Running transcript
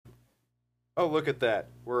Oh, look at that.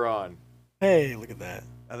 We're on. Hey, look at that.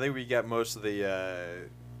 I think we got most of the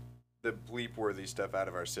bleep-worthy stuff out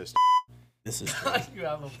of our system. This is true. You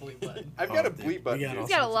have a bleep button. I've got a dude. bleep button. We got dude. all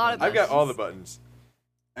He's got a lot of I've got all the buttons. buttons.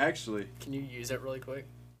 Actually, Can you use it really quick?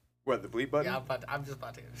 what, the bleep button? Yeah, I'm just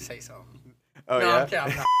about to say something. Oh, no, yeah? I'm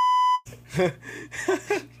kidding. I'm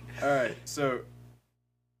not. All right, so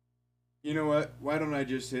you know what? Why don't I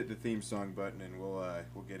just hit the theme song button and we'll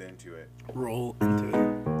get into it. Roll into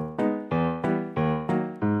it.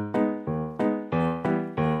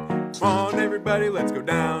 Come on, everybody, let's go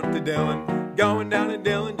down to Dillon. Going down to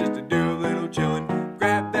Dillon just to do a little chillin'.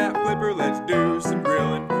 Grab that flipper, let's do some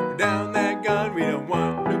grillin'. We're down that gun, we don't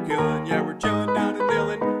want no killin'. Yeah, we're chillin' down in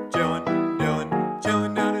Dillon, chillin', Dillon,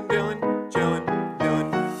 chillin' down in Dillon, chillin',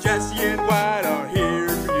 Dillon. Jesse and White are here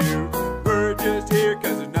for you. We're just here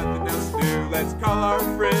 'cause there's nothing else to do. Let's call our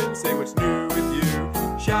friends, say what's new with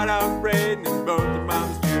you. Shout out Braden and both their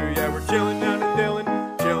moms too. Yeah, we're chillin' down in Dillon,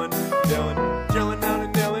 chillin', Dillon, chillin' down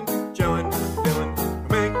in Dillon, chillin', Dillon. We'll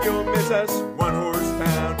make you'll miss us, one horse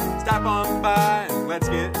town. Stop on by and let's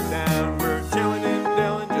get down. We're chillin' in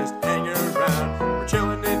Dillon, just hanging around. We're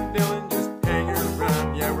chillin' in Dillon, just hanging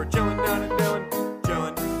around. Yeah, we're chillin' down in Dillon,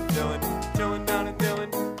 chillin', Dillon, chillin' down in Dillon,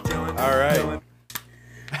 chillin'. All right. Dillon.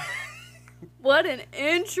 What an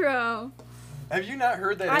intro. Have you not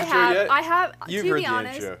heard that I intro have. yet? I have. You've to heard be the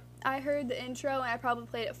honest, intro. I heard the intro and I probably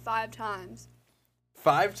played it 5 times.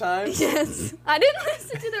 5 times? Yes. I didn't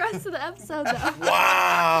listen to the rest of the episode though.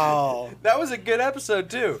 Wow. That was a good episode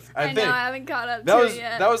too. I think know I haven't caught up that to was it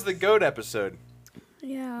yet. that was the GOAT episode.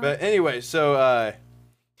 Yeah. But anyway, so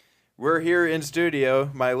we're here in studio,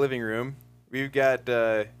 my living room. We've got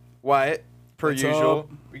Wyatt, per What's usual. up?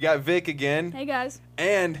 We got Vic again, Hey guys.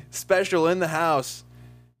 and special in the house,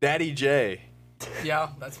 Daddy J. Yeah,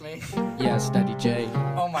 that's me. Yes, Daddy J.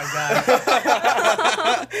 Oh my god.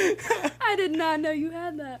 I did not know you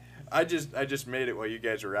had that. I just made it while you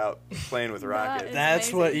guys were out playing with Rocket. is That's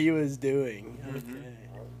amazing. what he was doing. Mhm.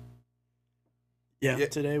 Okay. Yeah, Yeah.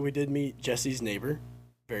 today we did meet Jesse's neighbor.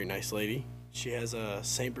 Very nice lady. She has a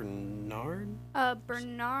Saint Bernard.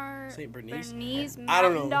 Bernard. Saint Bernese? Bernese I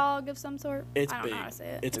don't mountain know. dog of some sort. It's I don't big. know how to say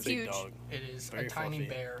it. It's a big huge. dog. It is Very a tiny fluffy.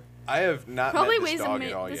 bear. I have not Probably met this weighs dog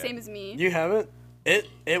at all the yet. same as me. You haven't? It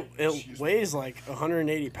weighs like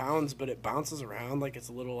 180 pounds, but it bounces around like it's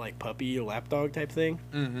a little like puppy lapdog type thing.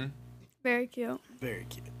 Mm-hmm. Very cute. Very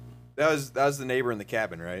cute. That was the neighbor in the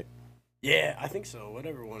cabin, right? Yeah, I think so.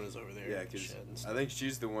 Whatever one is over there. Yeah, in the because shed and I stuff. think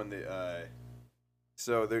she's the one that.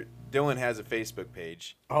 So Dylan has a Facebook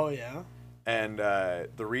page, Oh yeah. and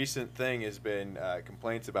the recent thing has been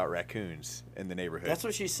complaints about raccoons in the neighborhood. That's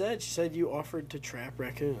what she said. She said you offered to trap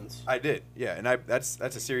raccoons. I did, yeah, and that's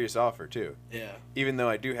a serious offer too. Yeah. Even though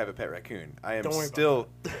I do have a pet raccoon, I am Don't worry still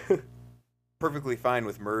about perfectly fine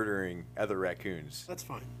with murdering other raccoons. That's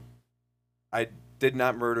fine. I did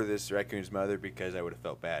not murder this raccoon's mother because I would have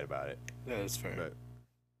felt bad about it. Yeah, that's fair. But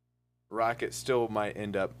Rocket still might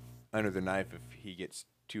end up under the knife if he gets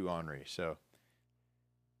too ornery. So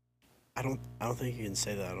I don't think you can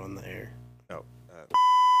say that on the air. no.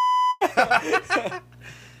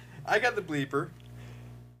 I got the bleeper.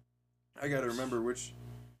 I got to remember which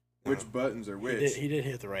buttons are He which. did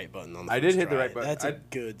hit the right button on the I did first hit the try. right button. That's a I-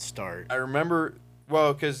 good start. I remember,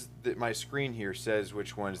 well, because my screen here says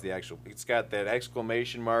which one's the actual. It's got that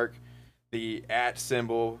exclamation mark, the @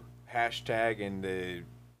 symbol, hashtag, and the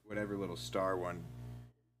whatever little star one.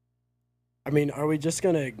 I mean, are we just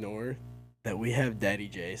gonna ignore that we have Daddy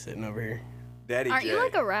J sitting over here? Daddy Aren't J. you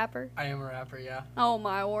like a rapper? I am a rapper, yeah. Oh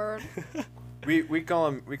my word. we call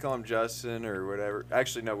him Justin or whatever.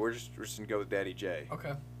 Actually, no, we're just gonna go with Daddy J.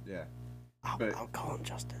 Okay. Yeah. I'll call him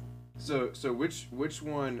Justin. So which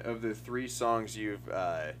one of the 3 songs you've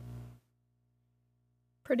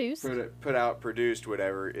Produced. produced,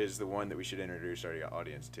 whatever, is the one that we should introduce our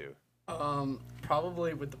audience to?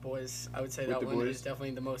 Probably with the boys. I would say With that the one boys? is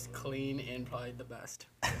definitely the most clean and probably the best.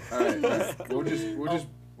 All right, we'll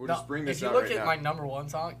just bring this If you out look right at now. my number 1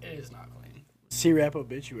 song, it is not clean. C-Rap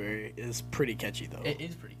Obituary is pretty catchy though. It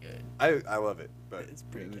is pretty good. I love it, but It's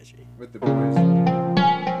pretty catchy. with the boys.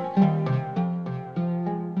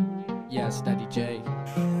 Yes, Daddy J.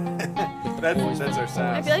 That's our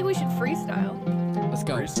sound. I feel like we should freestyle. Let's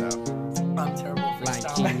go. Freestyle. I'm terrible at Like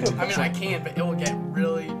freestyle. you. I mean, I can, but it will get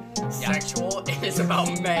really sexual, and it's about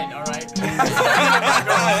men, all right?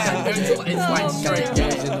 it's like straight Got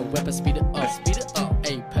gay. in the whip, speed it up, speed it up.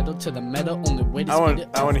 Ayy, pedal to the metal, only way to I want- speed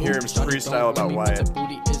it I up. wanna hear him Ooh, shawty, freestyle don't about let me, but Wyatt. the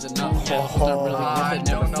booty is enough. Yeah, Oh, not really I worth it,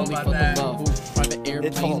 never don't know fully about for the that. love. Private falling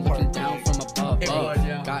airplane apart. looking down from above. It would,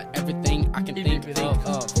 yeah. Got everything I can If think you could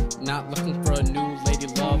of. Not looking for a new lady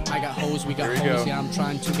love. I got hoes, we got Here we hoes, go. yeah, I'm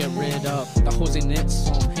trying to get rid of the hoes in it.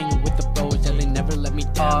 So I'm hanging with the bros, yeah, they never let me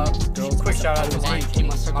down. Girls, quick I shout out to suppose, Lion keep King,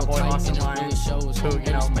 my circle my boy tight, Austin and it Lions, really shows. who,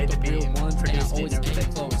 you know, made the beat and produced it and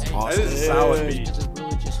everything. That is a solid beat.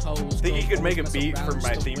 Think you could make a beat for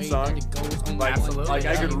my theme song? Like, Absolutely, like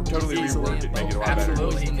I yeah. could totally rework it and make it a lot better.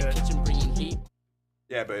 Absolutely. in the kitchen bringing heat.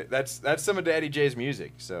 Yeah, but that's some of Daddy J's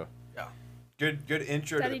music. So Yeah. good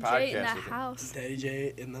intro Daddy to the J in podcast. the I think. house. Daddy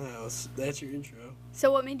J in the house. That's your intro.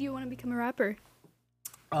 So what made you want to become a rapper?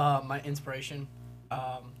 My inspiration.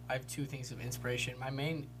 I have two things of inspiration. My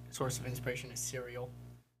main source of inspiration is cereal.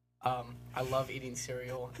 I love eating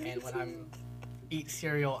cereal, and when I eat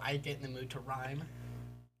cereal, I get in the mood to rhyme.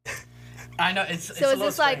 I know it's So a is little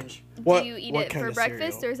this like, strange. What- do you eat what it kind for of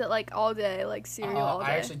breakfast cereal? or is it like all day, like cereal all day?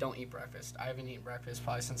 I actually don't eat breakfast. I haven't eaten breakfast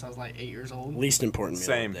probably since I was like 8 years old. Least important meal.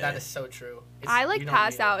 Same. Of the That day. is so true. I You like don't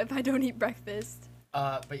pass need it. out if I don't eat breakfast.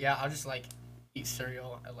 But yeah, I'll just like eat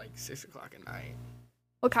cereal at like 6 o'clock at night.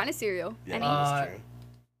 What kind of cereal? Yeah, Any? that's true.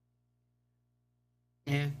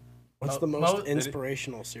 Yeah. What's Mo- the most mo-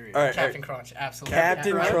 inspirational cereal? All right, Captain Crunch, absolutely.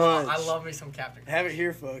 Captain I Crunch. love me some Captain Crunch. Have it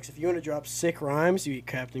here, folks. If you want to drop sick rhymes, you eat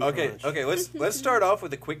Captain Okay, Crunch. okay. Let's start off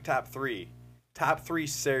with a quick top three. Top three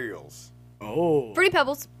cereals. Oh. Fruity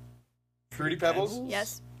Pebbles. Fruity Pebbles.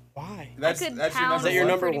 Yes. Why? That's I could that's your pound number. Is that your one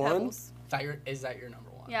number Fruity one? Pebbles. Is that your number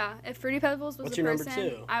one? Yeah, if Fruity Pebbles was What's a your number person,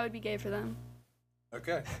 two? I would be gay for them.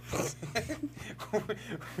 Okay.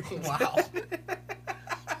 Wow.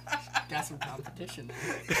 Got some competition.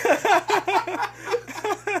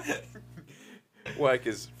 Why?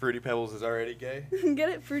 Because Fruity Pebbles is already gay. Get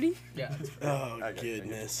it, Fruity? Yeah. Oh, I got it.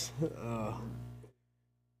 goodness. All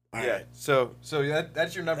Yeah. right. So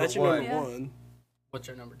that's your number That's your one. number Yeah. one. What's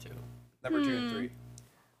your number two? Number two and three.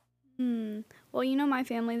 Well, you know my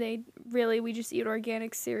family, we just eat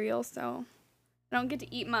organic cereal, so I don't get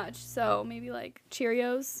to eat much. So maybe like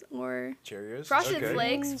Cheerios or Cheerios. Frosted okay.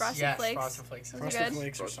 Flakes. Frosted Yes, Flakes. Frosted Flakes. is Those are Frosted good.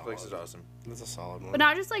 Flakes are Frosted Flakes is solid. awesome. That's a solid one. But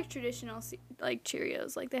not just like traditional like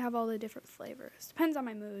Cheerios. Like they have all the different flavors. Depends on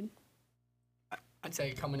my mood. I'd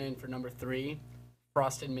say coming in for number three,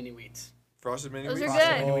 Frosted Mini Wheats. Frosted Mini Those Wheats. are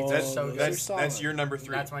Frosted good. Mini Wheats That's is so those good. are that's solid. your number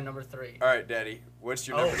three. That's my number three. All right, Daddy. What's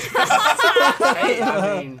your Oh. number? Hey,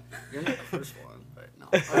 I mean, you're not the first one, but no.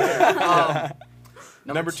 Okay,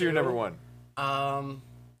 Number two, number one.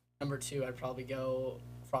 Number two, I'd probably go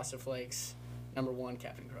Frosted Flakes. Number one,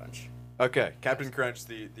 Captain Crunch. Okay, Captain Crunch,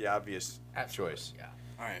 the obvious Absolutely, choice. Yeah.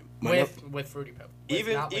 All right. With Fruity Pebbles.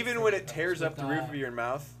 Even Not with even Fruity when it Pebbles, tears with, up the roof of your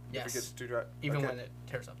mouth, if yes. it gets too dry. Even okay. when it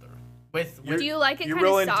tears up the roof. With You're- Do you like it you're kind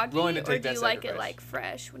of willing- soggy, willing to or take do you that like it sacrifice. like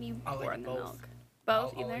fresh when you I pour like in the both. milk?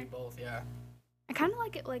 Both, I'll either. eat both, yeah. I kind of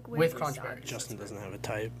like it like With weirdly Crunch soggy. Berries. Justin doesn't have a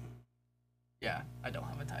type. Yeah, I don't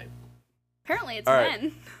have a type. Apparently, it's All right.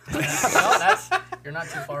 men. Well, you're not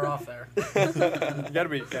too far off there. You gotta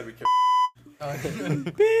be careful.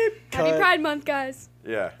 Happy Cut. Pride Month, guys.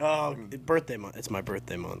 Yeah. Oh, birthday month. It's my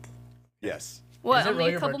birthday month. Yes. What? Is it Only really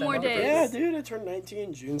a your couple birthday more month? days. Yeah, dude. I turned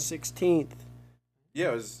 19 June 16th. Yeah,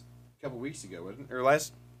 it was a couple weeks ago, wasn't it? Or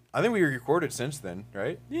last. I think we recorded since then,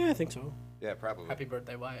 right? Yeah, I think so. Yeah, probably. Happy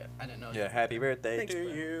birthday, Wyatt. I didn't know. Yeah, happy birthday Thanks, to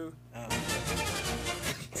bro. you. Uh,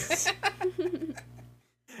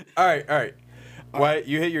 All right. Why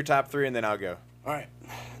you hit your top three and then I'll go. all right.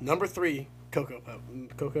 Number three, the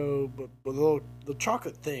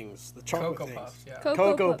chocolate things. The chocolate Cocoa things. Puffs, yeah.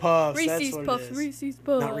 Cocoa Puffs, that's Reese's what it Puffs. is. Reese's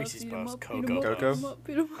Puffs. Not Reese's Eat 'em Puffs, up, eat 'em Cocoa. up, Cocoa? eat 'em up,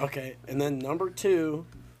 eat 'em up. Okay, and then number two,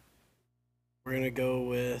 we're gonna go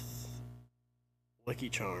with Lucky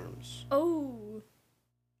Charms. Oh,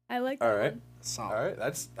 I like that All right. one. Solid. All right.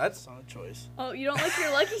 That's Solid choice. Oh, you don't like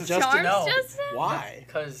your Lucky Justin, Charms, no. Justin? Why?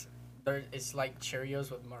 Because it's like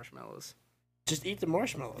Cheerios with marshmallows. Just eat the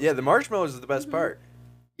marshmallows. yeah. The marshmallows is the best part.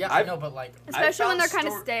 Yeah, I I've- know, but like, Especially when found they're kind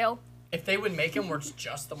of store- stale. if they would make them where it's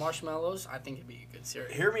just the marshmallows, I think it'd be a good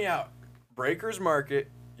cereal. Hear me out. Breakers Market,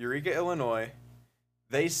 Eureka, Illinois.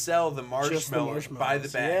 They sell the marshmallows by the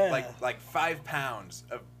marshmallows, bag, yeah. like 5 pounds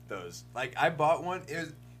of those. Like I bought one.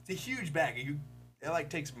 It's a huge bag. It like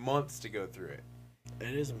takes months to go through it,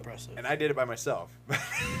 It is impressive. and I did it by myself.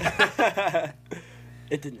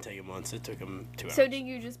 It didn't take him months. It took him 2 hours. So did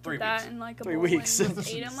you just 3 put that weeks. in like a 3 bowl weeks. and just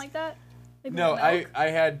ate them like that? Like No, with I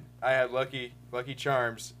milk? had Lucky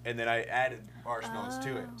Charms, and then I added marshmallows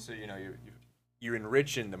to it. Oh. So you're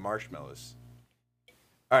enriching the marshmallows.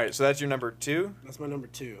 All right, so that's your number two. That's my number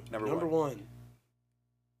two. Number one.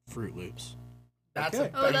 Fruit Loops. That's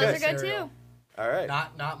Okay. Oh, those Okay. are good cereal. too. All right.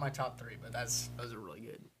 Not my top three, but those are really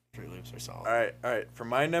good. Fruit Loops are solid. All right. For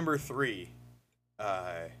my number three,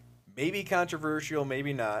 maybe controversial,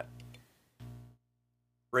 maybe not.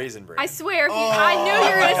 Raisin Bran. I swear, I knew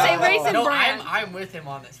you were gonna say Raisin No, Bran. I'm with him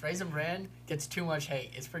on this. Raisin Bran gets too much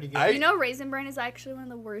hate. It's pretty good. I- You know, Raisin Bran is actually one of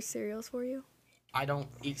the worst cereals for you. I don't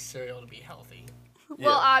eat cereal to be healthy. Yeah.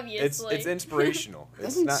 Well, obviously. It's inspirational. It's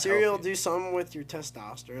Doesn't not cereal healthy. do something with your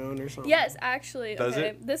testosterone or something? Yes, actually. Does okay,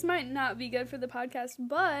 it? this might not be good for the podcast,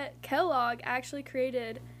 but Kellogg actually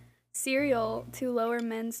created cereal to lower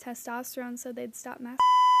men's testosterone so they'd stop masturbating.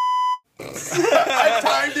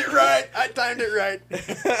 I timed it right.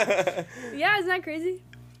 Yeah, isn't that crazy?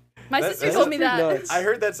 My That- sister that's told me pretty that. nuts. I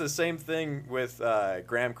heard that's the same thing with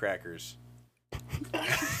graham crackers.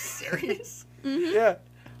 Serious? Yeah.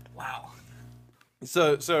 Wow.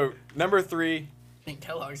 So number 3, I think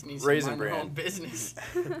Kellogg's needs Raisin to mind their Bran. own business.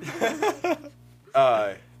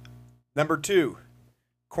 number 2,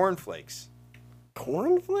 cornflakes.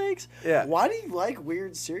 Cornflakes? Yeah. Why do you like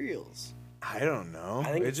weird cereals? I don't know.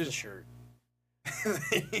 I think it's just the shirt.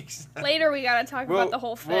 Later, we gotta talk about the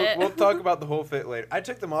whole fit. We'll talk about the whole fit later. I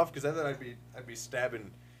took them off because I thought I'd be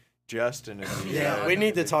stabbing Justin. And Yeah, we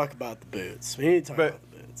need to talk about the boots. We need to talk But- about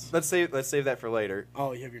the boots. Let's save that for later.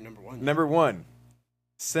 Oh, you have your number one. Number 1,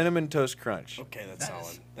 cinnamon toast crunch. Okay, that's That is-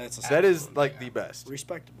 solid. That's a That is Absolutely, like yeah. the best.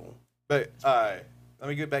 respectable. But let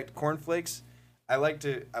me get back to cornflakes. I like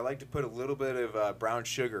to put a little bit of brown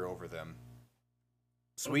sugar over them.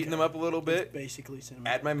 Sweeten Okay. them up a little It's bit. basically cinnamon.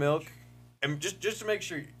 Add my milk, and just to make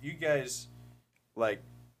sure you guys like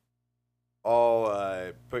all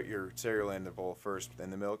put your cereal in the bowl first, then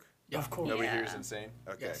the milk. Yeah. Of course. Nobody Yeah. here is insane.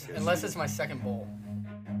 Okay, Yes. good. Unless it's my second bowl.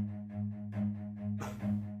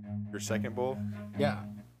 Your second bowl. Yeah.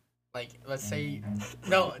 Like, let's say.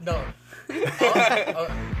 No. Oh,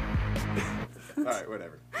 All right,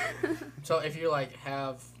 whatever. so if you like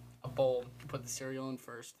have a bowl, you put the cereal in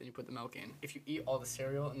first, then you put the milk in. If you eat all the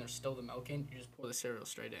cereal and there's still the milk in, you just pour the cereal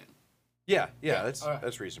straight in. Yeah, Yeah, that's all right.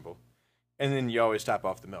 that's reasonable. And then you always top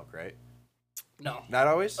off the milk, right? No. Not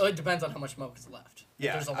always. Oh, it depends on how much milk is left. If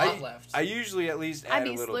Yeah, there's a lot left. I usually at least add I'd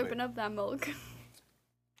be a little slurping bit. up that milk.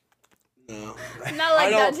 No. Not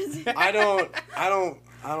like that. don't- Just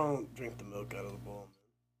I don't drink the milk out of the bowl.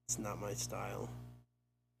 It's not my style.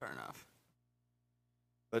 Fair enough.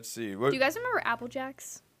 Let's see. Do What you guys remember Apple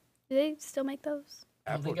Jacks? Do they still make those?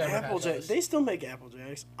 I don't Apple? think I ever had Apple those. They still make Apple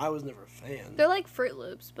Jacks. I was never a fan. They're like Fruit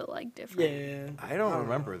Loops, but like different. Yeah. I don't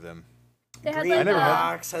remember them. They had Green like never had-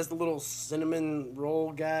 box has the little cinnamon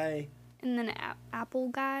roll guy. and then an apple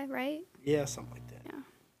guy, right? Yeah, something like that.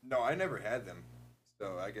 No, I never had them.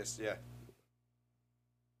 So I guess yeah.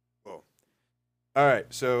 Whoa. All right.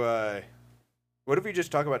 So what did we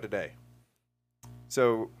just talk about today?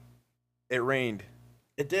 So it rained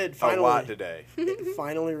It did a finally. lot today. It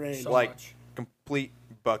finally rained. So Like- much. Complete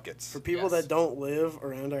buckets. For people Yes. that don't live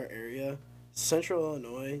around our area, Central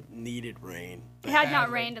Illinois needed rain. It had not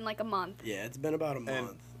Badly. rained in like a month. Yeah, it's been about a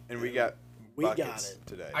month. And we got We got buckets it.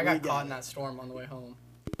 today. I got We got caught in it. that storm on the way home.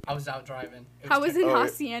 I was out driving. I was in Oh, it-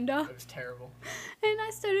 Hacienda, It was terrible. and I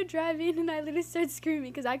started driving, and I literally started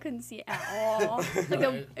screaming because I couldn't see it at all.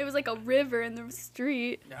 It was like a river in the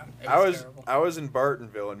street. Yeah, it I was terrible. I was in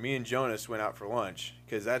Bartonville, and me and Jonas went out for lunch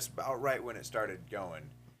because that's about right when it started going,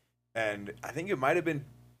 and I think it might have been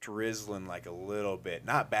drizzling like a little bit,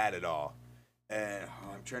 not bad at all. And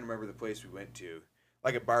I'm trying to remember the place we went to,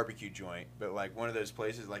 like a barbecue joint, but like one of those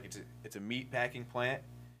places like it's a meat packing plant,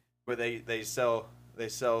 but they sell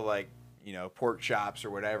like pork chops or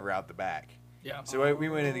whatever out the back. Yeah. So we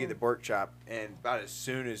went in to get the pork chop, and about as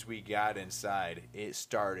soon as we got inside, it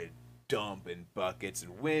started dumping buckets,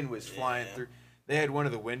 and wind was flying Yeah. through. They had one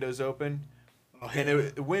of the windows open,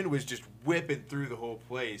 and the wind was just whipping through the whole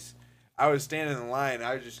place. I was standing in the line,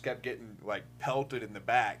 I just kept getting like pelted in the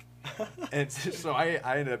back, and so I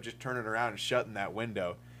ended up just turning around and shutting that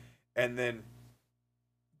window, and then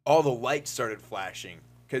all the lights started flashing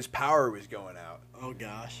because power was going out. Oh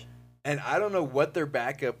gosh. And I don't know what their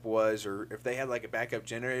backup was or if they had like a backup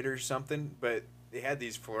generator or something, but they had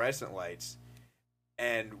these fluorescent lights.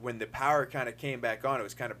 And when the power kind of came back on, it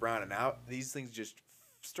was kind of browning out. These things just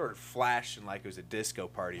started flashing like it was a disco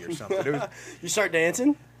party or something. It was, You start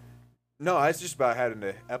dancing? no, I was just about having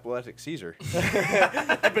an epileptic seizure.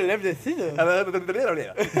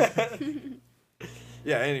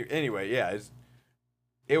 Yeah, anyway, yeah.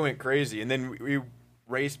 It went crazy. And then we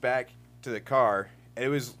raced back to the car. And it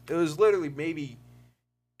was literally maybe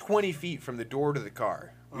 20 feet from the door to the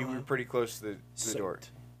car. We were pretty close to the door.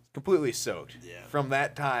 Soaked. Completely soaked. Yeah. From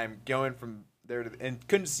that time, going from there to and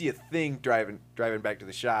couldn't see a thing driving back to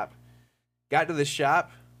the shop. Got to the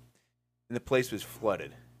shop, and the place was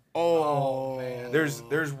flooded. Oh, man. There's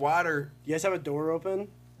water. You guys have a door open?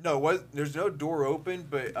 No, there's no door open,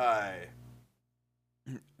 but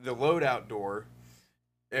the loadout door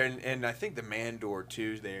And I think the man door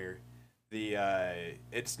too there,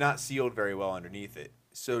 it's not sealed very well underneath it.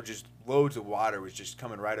 So just loads of water was just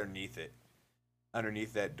coming right underneath it,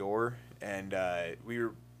 underneath that door, and we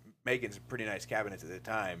were making some pretty nice cabinets at the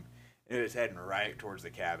time, and it was heading right towards the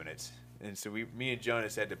cabinets. And so me and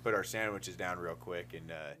Jonas had to put our sandwiches down real quick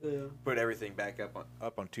and put everything back up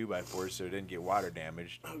on 2x4s so it didn't get water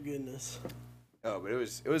damaged. Oh goodness. Oh, but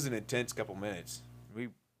it was an intense couple minutes. We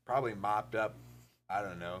probably mopped up, I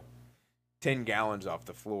don't know, 10 gallons off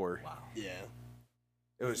the floor. Wow. Yeah.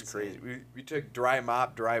 It was crazy. We took dry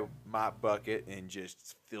mop bucket and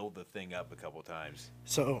just filled the thing up a couple times.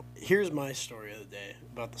 So here's my story of the day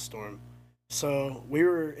about the storm. So we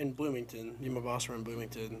were in Bloomington. Me and my boss were in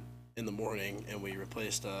Bloomington in the morning, and we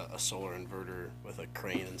replaced a solar inverter with a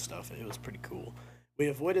crane and stuff. It was pretty cool. We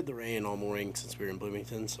avoided the rain all morning since we were in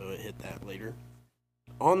Bloomington, so it hit that later.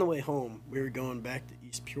 On the way home, we were going back to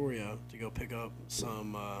East Peoria to go pick up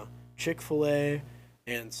some Chick-fil-A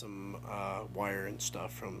and some wire and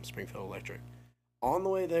stuff from Springfield Electric. On the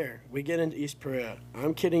way there, we get into East Peoria.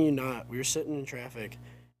 I'm kidding you not. We were sitting in traffic,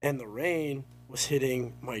 and the rain was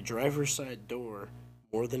hitting my driver's side door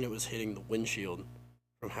more than it was hitting the windshield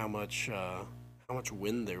from how much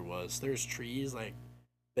wind there was. There's trees like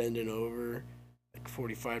bending over like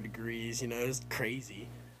 45 degrees. You know, it was crazy.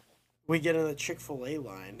 We get in the Chick-fil-A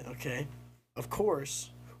line. Okay, of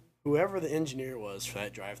course. Whoever the engineer was for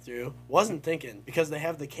that drive-through wasn't thinking, because they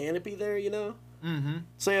have the canopy there, you know? Mm-hmm.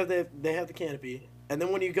 So they have the canopy, and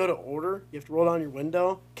then when you go to order, you have to roll down your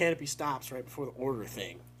window. Canopy stops right before the order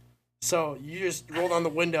thing. So you just roll down the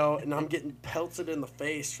window, and I'm getting pelted in the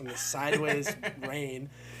face from the sideways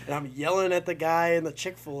rain, and I'm yelling at the guy in the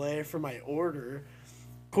Chick-fil-A for my order.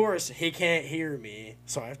 Of course, he can't hear me,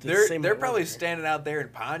 so I have to say my They're probably order. standing out there in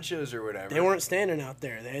ponchos or whatever. They weren't standing out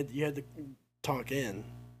there. You had to talk in.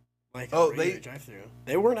 Like they drive-through.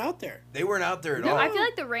 They weren't out there. They weren't out there at No, all. I feel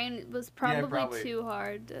like the rain was probably, probably. too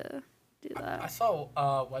hard to do that. I saw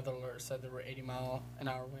weather alert said there were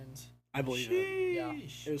 80-mile-an-hour winds. I believe it. Yeah,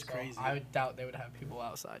 It was so crazy. I doubt they would have people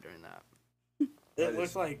outside during that. It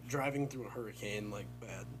looked like driving through a hurricane, like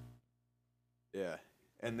bad. Yeah,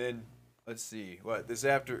 and then let's see what this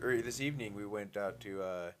evening we went out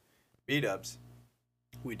to B-Dubs.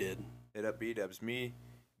 We did. Hit up B-Dubs. Me,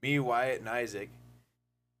 Wyatt, and Isaac.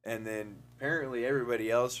 And then apparently everybody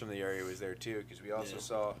else from the area was there too, because we also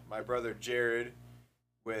saw my brother Jared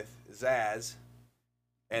with Zaz,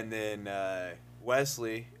 and then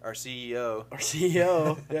Wesley, our CEO. Our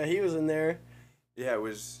CEO, yeah, he was in there. Yeah,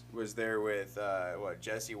 was there with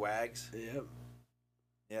Jesse Wags. Yep.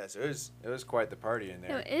 Yeah, so it was quite the party in So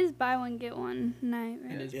there. it is buy one get one night,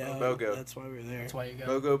 right? It is Yeah, BOGO. that's why we were there. That's why you go.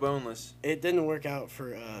 BOGO boneless. It didn't work out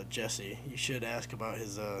for Jesse. You should ask about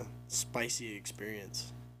his spicy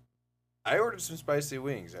experience. I ordered some spicy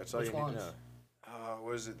wings. That's all Which you need ones? to know.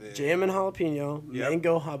 Was it the Jam and jalapeno, Yep.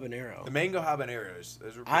 mango habanero. the mango habaneros?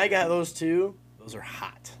 Those were I pretty got good. those too. Those are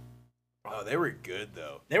hot. Oh, they were good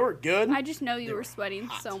though. They were good. I just know They you were were sweating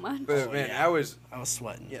hot. so much. But Oh, man, yeah. I was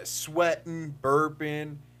sweating. sweating,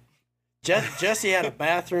 burping. Jesse had a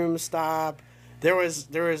bathroom stop. There was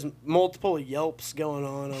multiple yelps going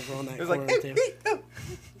on over on that It was corner like, table. oh,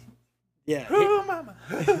 Yeah, oh, mama,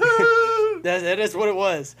 that is what it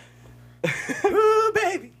was. oh,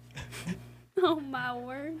 baby, Oh my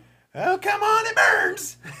word. oh, come on, it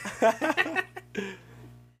burns.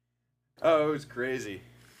 Oh, it was crazy.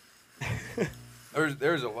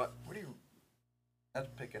 There's a lot. What are you? That's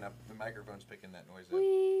picking up. The microphone's picking that noise up.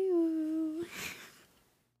 Wee-woo.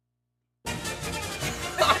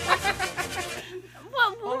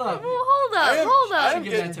 What? Hold up. Hold up. I am- Hold I up. am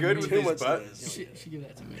Give that getting to good me. with Too these much buttons. noise. She give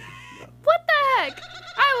that to me. What the heck?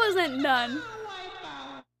 I wasn't done.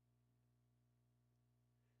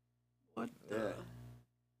 What? Yeah.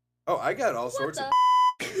 Oh, I got all What sorts the?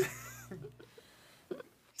 of.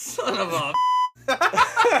 Son of a.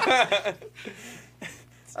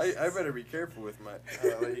 I better be careful with my.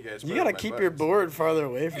 I'll let you guys. You put gotta up my keep your buttons. board farther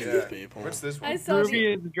away from Yeah. these people. What's this I one? saw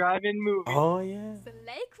you. is a drive-in movie. Oh yeah.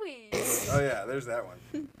 Slay Queen. Oh yeah, there's that one.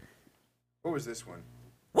 What was this one?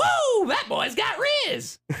 Woo! That boy's got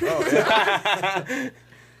Riz! Oh yeah.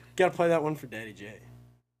 Gotta play that one for Daddy J.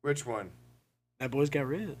 Which one? That boy's got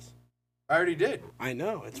Riz. I already did. I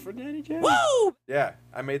know, it's for Daddy J. Woo! Yeah,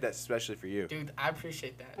 I made that especially for you. Dude, I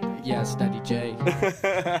appreciate that. Thank you. Yes, Daddy J.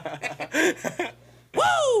 Yeah.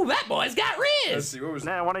 Woo! That boy's got Let's Riz! see what was.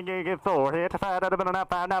 Now, when you get Thor, hit the five out of an up.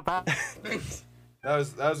 That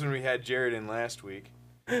was when we had Jared in last week.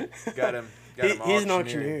 Got him. He's an auctioneering.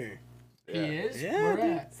 auctioneer. He is? Yeah, Where dude.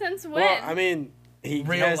 at? Since when? Well, I mean, he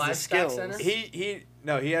Real has the Livestock skills. Center?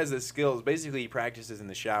 He has the skills. Basically, he practices in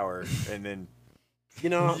the shower and then You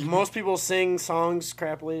know, most people sing songs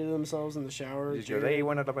crappily to themselves in the shower. Just go, "Hey, He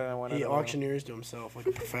auctioneers to himself like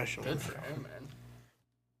a professional. Good for him, man.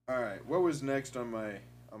 All right, what was next on my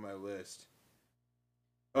list?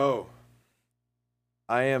 Oh,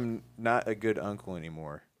 I am not a good uncle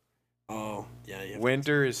anymore. Oh, yeah. You have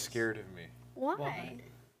Winter is scared of me. Why?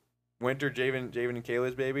 Winter, Javen and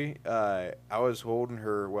Kayla's baby. I was holding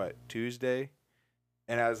her Tuesday,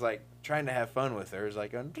 and I was like trying to have fun with her. I was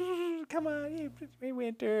like, "Come on, hey,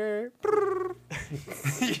 Winter."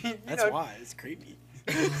 That's why it's creepy.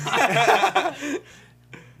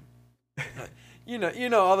 You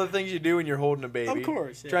know all the things you do when you're holding a baby. Of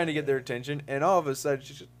course, yeah. Trying to get their attention, and all of a sudden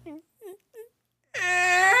she's just.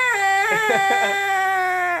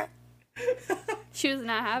 She was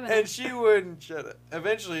not having And it. she wouldn't shut up.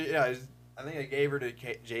 Eventually, yeah, I think I gave her to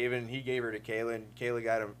Javen. He gave her to Kayla, and Kayla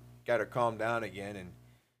got her calmed down again.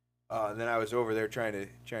 And then I was over there trying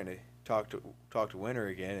to talk to Winter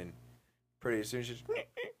again, and pretty soon she's.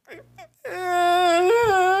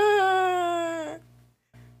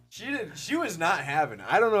 She was not having it.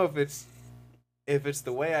 I don't know if it's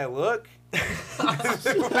the way I look.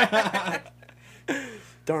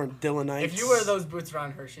 Darn Dylanites. If you wear those boots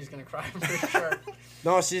around her, she's gonna cry for sure.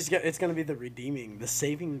 No, it's gonna be the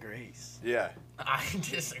saving grace. Yeah. I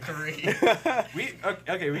disagree.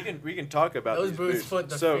 We can talk about Those these boots put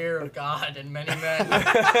the So- fear of God in many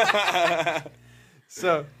men.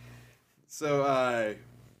 So I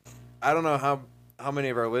don't know how many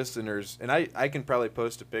of our listeners, and I can probably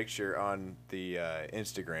post a picture on the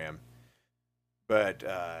Instagram, but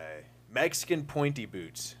Mexican pointy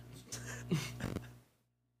boots.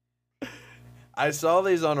 I saw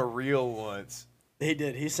these on a reel once. He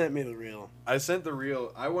did. He sent me the reel. I sent the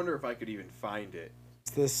reel. I wonder if I could even find it.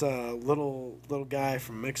 It's this little guy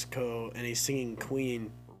from Mexico, and he's singing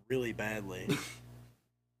Queen really badly.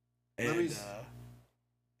 And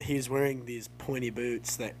he's wearing these pointy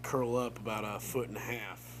boots that curl up about 1.5 feet.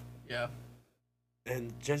 Yeah.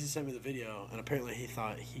 And Jesse sent me the video, and apparently he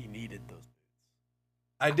thought he needed those.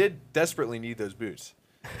 I did desperately need those boots.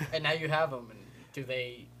 And now you have them. And do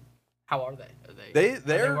they? How are they? Are They're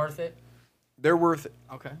they worth it? They're worth it.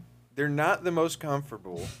 Okay. They're not the most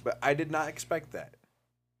comfortable, but I did not expect that.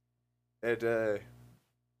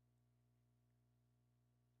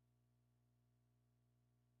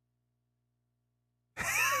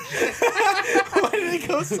 Why did he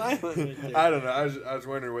go silent right there? I don't know. I was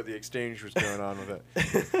wondering what the exchange was going on with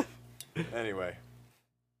it. Anyway,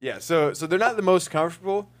 yeah. So they're not the most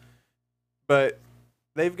comfortable, but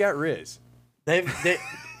they've got Riz.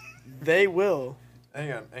 They will.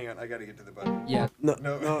 Hang on. I gotta get to the button. Yeah. No,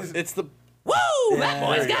 it's the. Woo! That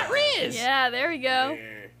boy's got Riz. Yeah, there we go.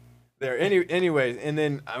 There. Anyways, and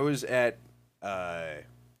then I was at.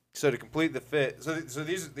 So to complete the fit, so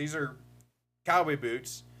these are cowboy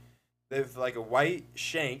boots. They have like a white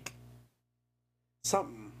shank.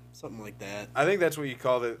 Something like that. I think that's what you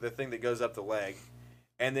call the thing that goes up the leg,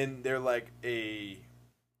 and then they're like a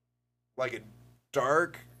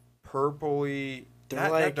dark purpley. They're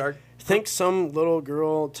Not like dark. Think some little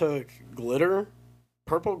girl took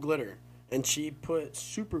purple glitter, and she put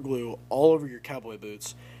super glue all over your cowboy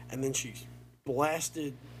boots, and then she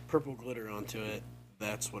blasted purple glitter onto it.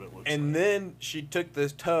 That's what it looks And like. then she took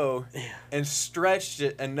this toe Yeah. and stretched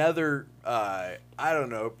it another, I don't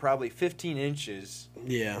know, probably 15 inches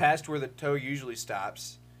Yeah. past where the toe usually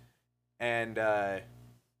stops, and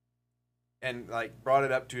like brought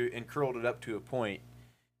it up to and curled it up to a point,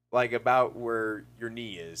 like about where your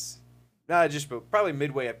knee is. Not just, but probably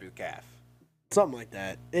midway up your calf. Something like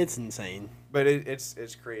that. It's insane. But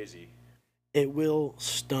it's crazy. It will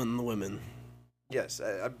stun the women. Yes,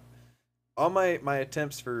 all my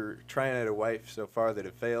attempts for trying out a wife so far that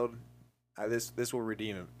have failed, this will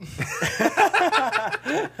redeem him.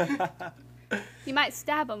 You might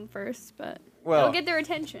stab them first, but Well, it'll get their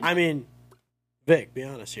attention. I mean, Vic, be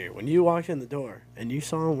honest here. When you walked in the door and you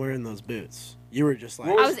saw him wearing those boots, you were just like,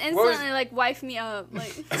 I was what instantly like, wife me up.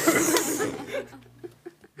 Like,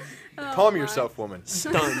 Oh calm my. yourself, woman.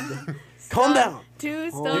 stunned. Calm down. Too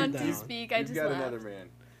Calm stunned to down. speak. I You've just got laughed. another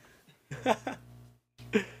man.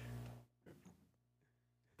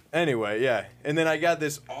 Anyway, yeah, and then I got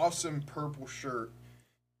this awesome purple shirt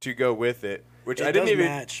to go with it, which It I didn't does even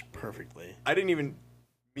match perfectly. I didn't even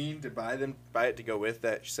mean to buy it to go with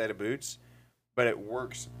that set of boots, but it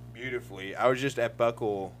works beautifully. I was just at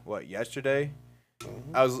Buckle yesterday.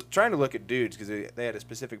 I was trying to look at dudes because they had a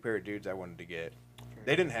specific pair of dudes I wanted to get.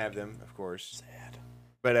 They didn't have them, of course. Sad.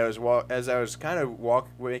 But as I was kind of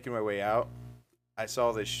making my way out, I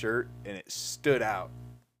saw this shirt and it stood out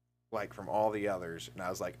like from all the others, and I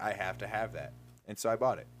was like, I have to have that, and so I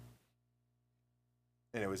bought it.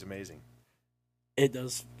 and it was amazing. It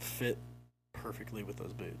does fit perfectly with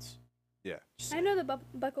those boots. Yeah. I know the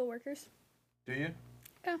buckle workers. Do you?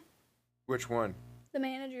 Yeah. Which one? The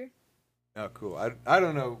manager. Oh, cool. I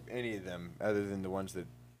don't know any of them other than the ones that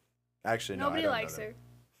actually no, Nobody I don't likes know her. them.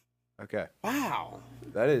 Okay. Wow.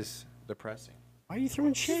 That is depressing. Why are you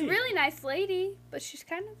throwing She's shade? a really nice lady, but she's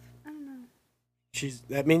kind of, I don't know.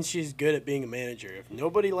 That means she's good at being a manager. If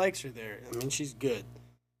nobody likes her there, I mean she's good.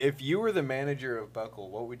 If you were the manager of Buckle,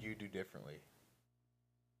 what would you do differently?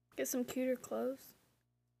 Get some cuter clothes.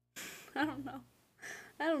 I don't know.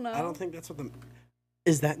 I don't know. I don't think that's what the.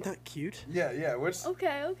 Is that not cute? Yeah. What's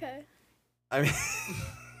Okay. I mean,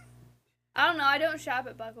 I don't know. I don't shop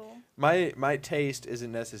at Buckle. my taste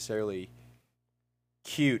isn't necessarily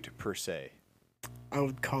cute per se. I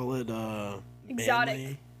would call it Exotic.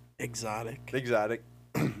 manly, exotic, Exotic.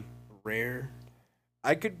 rare.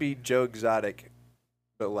 I could be Joe Exotic,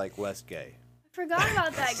 but like less gay. I forgot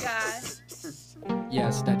about that guy.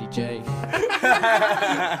 Yes, Daddy J.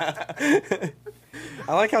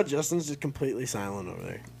 I like how Justin's just completely silent over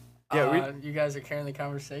there. Yeah, You guys are carrying the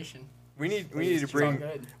conversation. we need to It's all bring.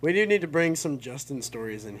 good. We do need to bring some Justin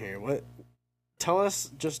stories in here. What? Tell us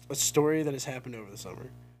just a story that has happened over the summer.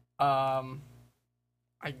 I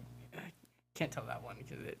can't tell that one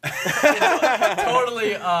because it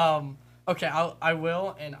totally. Okay, I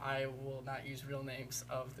will, and I will not use real names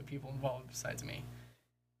of the people involved besides me.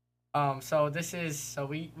 So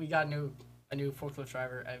we got a new forklift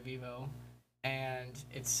driver at Vivo, and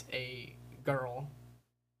it's a girl,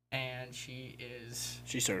 and she's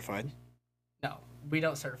certified. no, we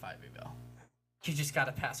don't certify Vivo. You just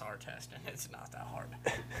gotta pass our test, and it's not that hard.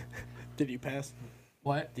 Did you pass?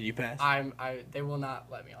 What? Did you pass? They will not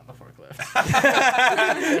let me on the forklift.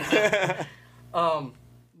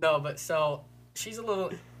 No, but so she's a little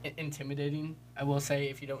intimidating. I will say,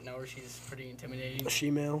 if you don't know her, she's pretty intimidating.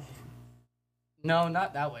 She-male. No,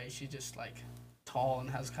 not that way. She's just like tall and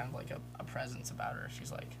has kind of like a presence about her.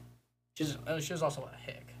 She's also a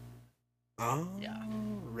hick. Oh. Yeah.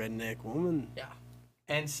 Redneck woman. Yeah.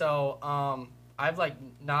 And so I've like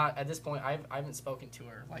not at this point I haven't spoken to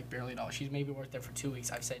her like barely at all. She's maybe worked there for 2 weeks.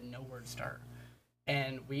 I've said no words to her.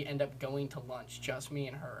 And we end up going to lunch, just me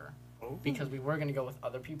and her, because we were gonna go with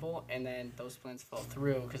other people, and then those plans fell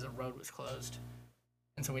through because the road was closed.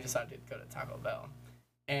 And so we decided to go to Taco Bell.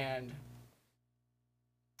 And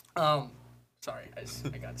sorry,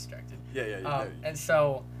 I got distracted. Yeah. And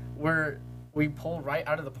so we pulled right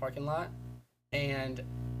out of the parking lot, and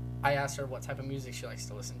I asked her what type of music she likes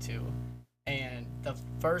to listen to, and the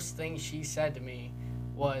first thing she said to me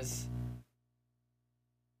was,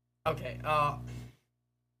 "Okay,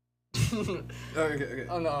 Okay.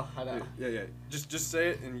 oh no, I don't." Yeah. Just say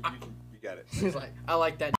it and you got it. She was like, "I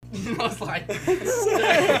like that." I was like,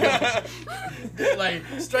 like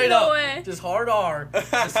straight No up, way. just hard R.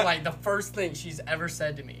 Just like the first thing she's ever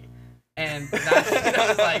said to me, and that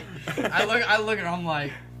was like, I look at her, I'm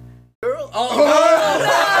like, girl, no.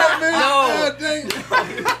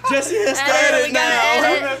 Jesse has Edit, started we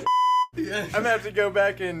gotta edit. I'm gonna have to go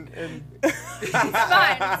back and It's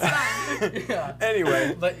fine. Yeah.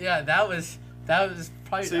 anyway. But yeah, that was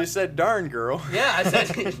probably. So you said darn girl. Yeah, I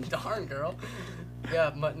said, darn girl.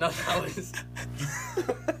 Yeah, but no, that was.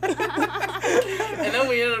 And then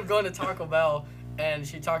we ended up going to Taco Bell, and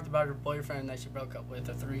she talked about her boyfriend that she broke up with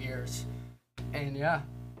for 3 years, and yeah,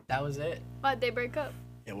 that was it. Why'd they break up?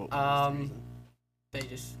 Yeah, what was the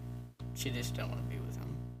reason? She just didn't want to be with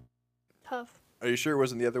him. Tough. Are you sure it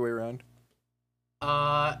wasn't the other way around?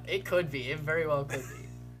 It could be. It very well could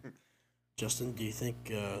be. Justin, do you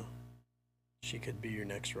think she could be your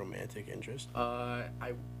next romantic interest? I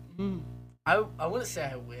wouldn't say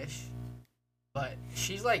I wish, but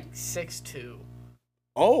she's like 6'2".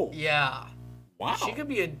 Oh, Yeah. wow. She could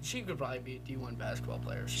probably be a D1 basketball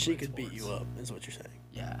player. if She played could beat you sports. up, is what you're saying.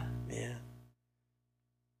 Yeah. Yeah.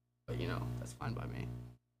 But that's fine by me.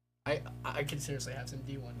 I could seriously have some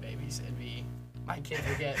D1 babies. It'd be my kids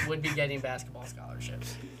would be getting basketball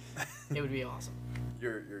scholarships. It would be awesome.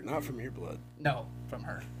 You're Not from your blood. No, from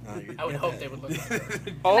her. No, you're- I would hope they would look like her.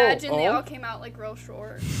 Imagine they all came out like real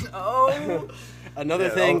short. Oh. Another Yeah,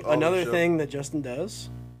 thing. I'll Another show. thing that Justin does.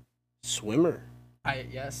 Swimmer.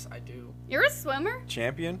 Yes, I do. You're a swimmer?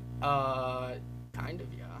 champion. Kind of,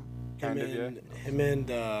 yeah. Him and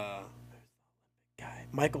guy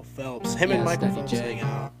Michael Phelps. Him and Yes, Michael Daddy Phelps J. hang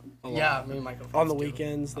out. a lot. Yeah, me and Michael. On the Phelps do.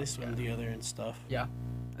 weekends, they swim yeah. together and stuff. Yeah,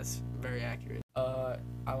 that's very accurate.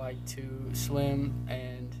 I like to swim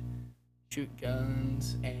and shoot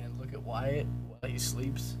guns and look at Wyatt while he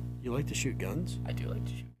sleeps. You like to shoot guns? I do like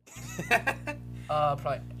to shoot.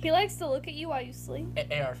 Probably He likes to look at you while you sleep.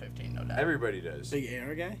 AR-15, no doubt. Everybody does. Big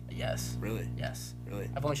AR guy? Yes. Really? Yes. Really?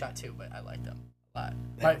 I've only shot 2, but I like them a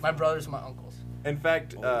lot. My brothers and my uncles. In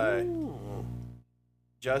fact, Oh.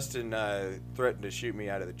 Justin threatened to shoot me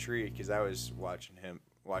out of the tree because I was watching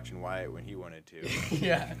Wyatt when he wanted to.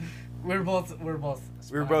 Yeah. We're both. We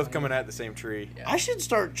were both coming at the same tree. I should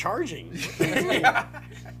start charging. Yeah.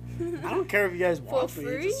 I don't care if you guys For watch me.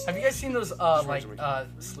 free? just- Have you guys seen those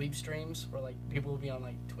sleep streams where like people will be on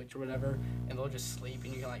like Twitch or whatever and they'll just sleep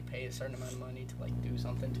and you can like pay a certain amount of money to like do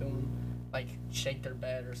something to them, like shake their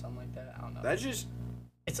bed or something like that. I don't know. That just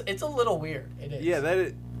It's a little weird. It is. yeah that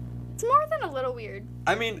is, It's more than a little weird.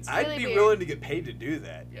 I mean I'd really be weird. willing to get paid to do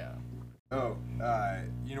that. Yeah. Oh,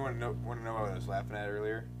 you want to know what I was laughing at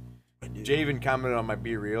earlier? I do. Javen commented on my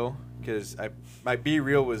Be Real because my Be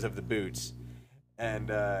Real was of the boots, and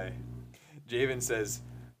Javen says,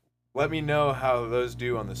 "Let me know how those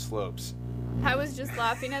do on the slopes." I was just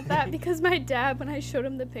laughing at that because my dad, when I showed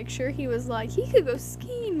him the picture, he was like, he could go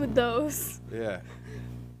skiing with those. Yeah.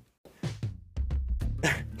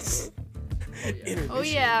 Oh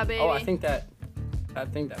yeah, baby. Oh, I think that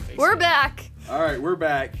face. We're back. All right, we're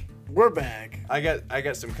back. We're back. I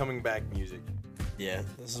got some coming back music. Yeah,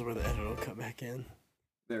 this is where the edit will come back in.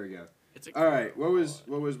 There we go. It's a All right, what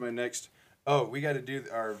was my next? Oh, we got to do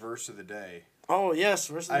our verse of the day. Oh yes,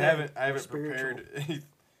 where's the I haven't Spiritual. prepared.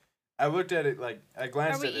 I looked at it I Are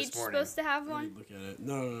glanced we at it each this morning. supposed to have I one? didn't look at it.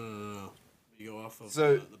 No. You go off of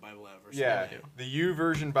So, the Bible app version. Yeah, the U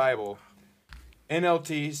Version Bible.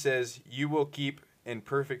 NLT says, "You will keep in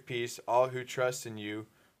perfect peace all who trust in you,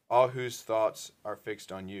 all whose thoughts are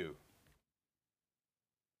fixed on you."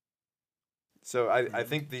 So I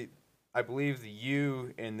think I believe the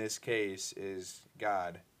you in this case is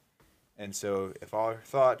God. And so if all our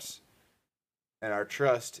thoughts and our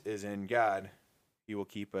trust is in God, he will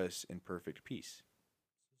keep us in perfect peace.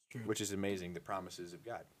 True. Which is amazing, the promises of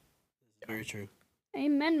God. Very true.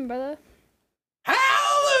 Amen, brother.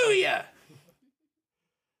 Hallelujah!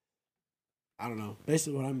 I don't know.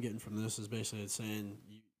 Basically, what I'm getting from this is basically it's saying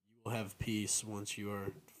you will have peace once you are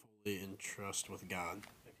fully in trust with God.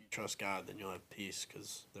 If you trust God, then you'll have peace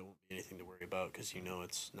because there won't be anything to worry about because you know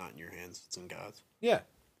it's not in your hands, it's in God's. Yeah.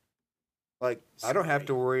 Like, I don't have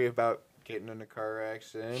to worry about getting in a car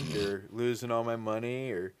accident or losing all my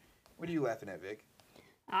money or... What are you laughing at, Vic?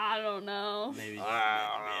 I don't know. Maybe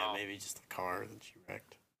just the car that you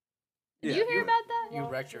wrecked. Did you hear about that? You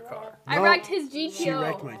wrecked your car. I No, wrecked his GTO. She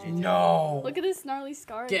wrecked my GTO. No. Look at this gnarly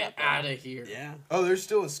scar. I Get got there. out of here. Yeah. Oh, there's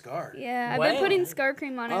still a scar. Yeah, I've When? been putting scar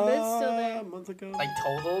cream on it, but it's still A there. month ago. Like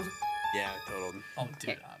totaled? yeah, totaled. Oh,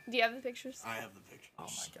 dude. Do you have the pictures? I have the pictures. Oh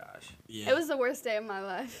my gosh. Yeah. It was the worst day of my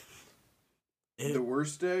life. The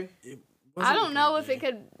worst day? It I wasn't a don't know good if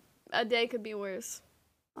day. a day could be worse.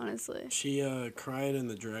 Honestly. She cried in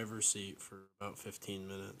the driver's seat for about 15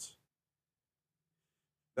 minutes.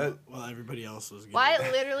 That, While everybody else was getting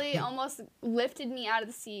Wyatt literally almost lifted me out of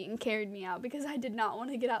the seat and carried me out because I did not want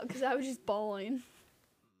to get out because I was just bawling.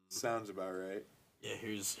 sounds about right. Yeah,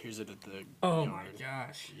 here's it at the Oh yard. my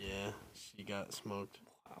gosh. Yeah, she got smoked.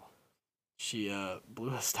 Wow. She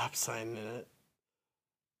blew a stop sign in it.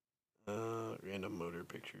 Random motor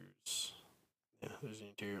pictures. Yeah, there's the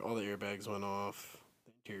interior. All the airbags went off.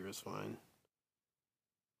 The interior was fine.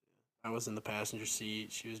 I was in the passenger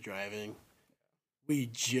seat. She was driving. We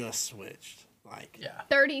just switched. Like Yeah.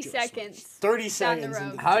 30 just seconds. switched. 30 down the seconds. road.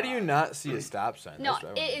 into the How do you drive. not see a stop sign? No, That's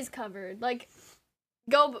what I it wonder. is covered. Like,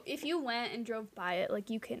 if you went and drove by it, like,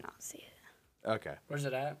 you cannot see it. Okay. Where's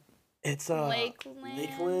it at? It's Lakeland.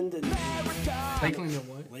 Lakeland and Lakeland and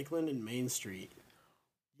what? Lakeland and Main Street.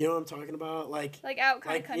 You know what I'm talking about? Like Out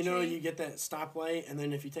kind of country. you know, you get that stoplight, and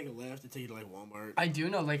then if you take a left, it takes you to like Walmart. I do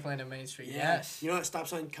know Lakeland and Main Street. Yeah. Yes. You know that stop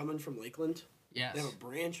sign coming from Lakeland? Yes. They have a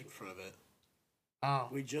branch in front of it. Oh.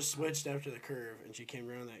 We just switched after the curve, and she came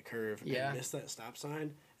around that curve Yeah. and missed that stop sign.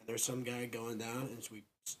 And there's some guy going down, and so we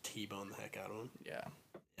just T-boned the heck out of him. Yeah.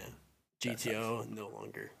 Yeah. GTO no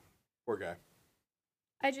longer. Poor guy.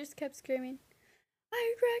 I just kept screaming,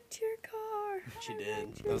 I wrecked your car. She I did.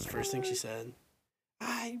 wrecked That your was the first thing she car." said.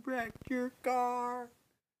 I wrecked your car.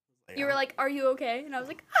 You were like, are you okay? And I was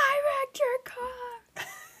like, I wrecked your car.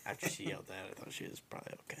 After she yelled that, I thought she was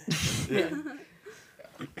probably okay. Yeah.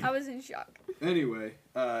 I was in shock. Anyway,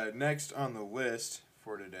 next on the list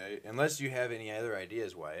for today, unless you have any other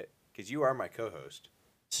ideas, Wyatt, because you are my co-host.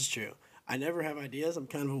 This is true. I never have ideas. I'm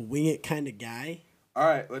kind of a wing it kind of guy. All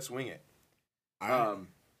right, let's wing it. All right.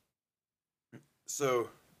 So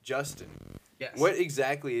Justin, Yes. what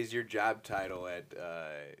exactly is your job title at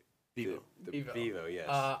Vivo. The Vivo. Vivo, yes.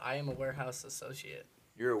 I am a warehouse associate.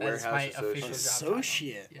 You're a That's warehouse my associate. official job title.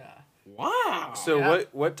 Associate. Yeah. Wow. So Yeah.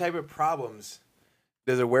 what type of problems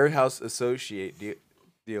does a warehouse associate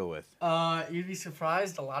deal with? You'd be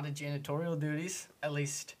surprised. A lot of janitorial duties, at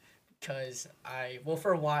least, because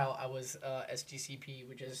for a while I was STCP,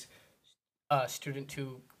 which is student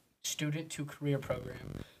to career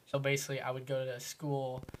program. So basically, I would go to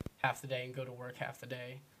school half the day and go to work half the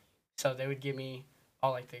day. So they would give me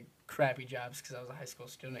all like the crappy jobs because I was a high school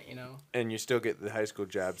student, you know. And you still get the high school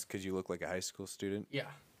jobs because you look like a high school student? Yeah,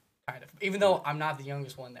 kind of. Even though I'm not the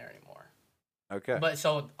youngest one there anymore. Okay. But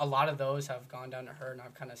so a lot of those have gone down to her, and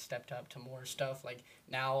I've kind of stepped up to more stuff. Like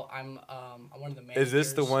now, I'm one of the managers. Is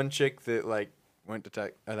this the one chick that like went to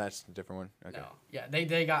tech? Oh, that's a different one. Okay. No, yeah,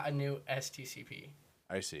 they got a new STCP.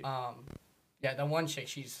 I see. Yeah, the one chick,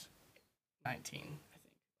 she's 19, I think,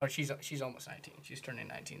 or she's almost 19. She's turning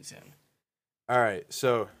 19 soon. All right.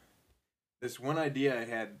 So this one idea I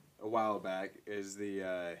had a while back is the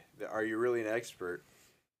are you really an expert?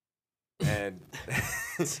 And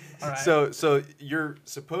All right. so you're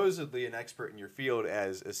supposedly an expert in your field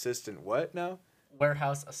as assistant what now?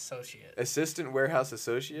 Warehouse associate, Assistant warehouse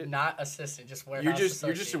associate? not assistant, just warehouse. You're just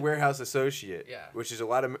associate. a warehouse associate. Yeah. Which is a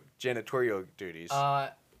lot of janitorial duties.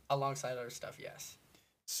 Alongside other stuff, yes.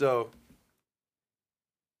 So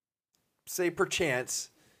say perchance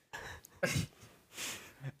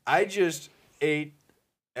I just ate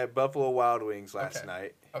at Buffalo Wild Wings last Okay.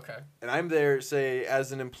 night, Okay. and I'm there, say,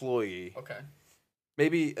 as an employee, Okay.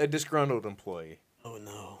 maybe a disgruntled employee. Oh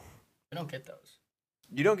no. We don't get those.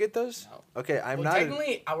 You don't get those? No. Okay, I'm Well, not.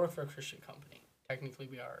 technically, I work for a Christian company. Technically,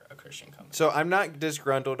 we are a Christian company. So I'm not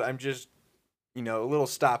disgruntled. I'm just, a little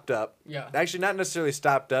stopped up. Yeah. Actually, not necessarily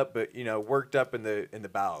stopped up, but worked up in the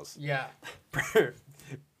bowels. Yeah. He's got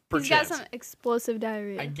Perchance. some explosive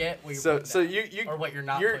diarrhea. I get what you're So putting so down, you or what you're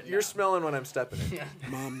not. you're putting you're down. smelling when I'm stepping in. Yeah.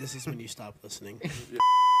 Mom, this is when you stop listening.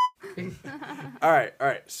 All right.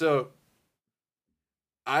 So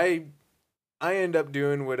I end up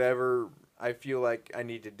doing whatever I feel like I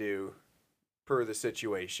need to do per the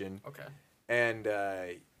situation, Okay. and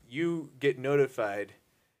you get notified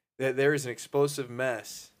that there is an explosive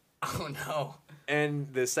mess Oh no. in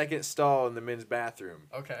the second stall in the men's bathroom,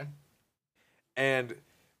 Okay. and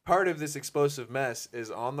part of this explosive mess is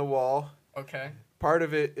on the wall, Okay. part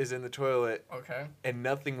of it is in the toilet, Okay. and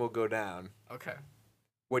nothing will go down. Okay.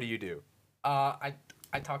 What do you do? I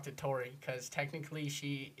talked to Tori because technically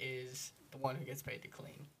she is the one who gets paid to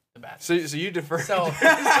clean the bathroom. So you defer. So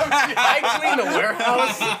I clean the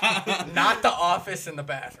warehouse, not the office and the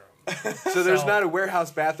bathroom. So there's so- not a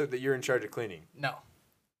warehouse bathroom that you're in charge of cleaning. No.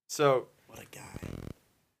 So What a guy.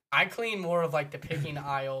 I clean more of like the picking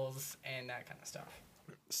aisles and that kind of stuff.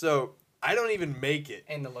 So I don't even make it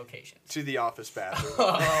And the locations. to the office bathroom.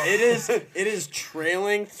 It is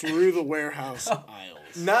trailing through the warehouse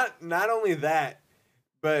aisles. not only that,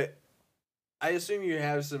 but I assume you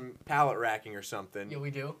have some pallet racking or something. Yeah,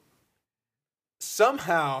 we do.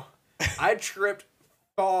 Somehow, I tripped,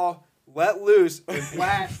 fall, let loose, and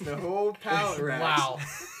blast the whole pallet rack. Wow.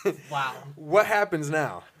 Wow. What happens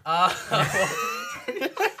now?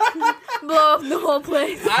 Blow up the whole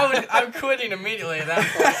place. I'm quitting immediately at that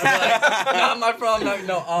point. I'd be like, not my problem.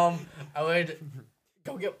 No. I would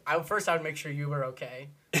go get. First, I would make sure you were okay.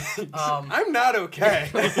 I'm not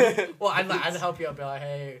okay. Well, I'd help you out. Be like,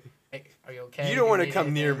 hey, are you okay? You don't Do want to need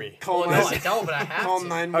come near anything? me. Call Well, no, I don't, but I have Call to.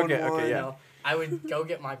 911. Okay, yeah. No, I would go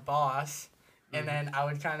get my boss, and then I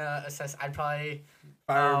would kind of assess. I'd probably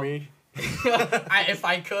Fire me. if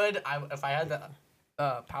I could, if I had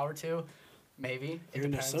the power to, maybe. It You're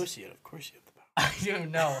an depends. associate. Of course you have the power. I do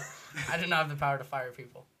know. I do not have the power to fire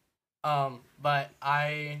people. But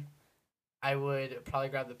I would probably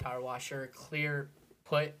grab the power washer,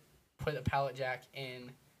 put a pallet jack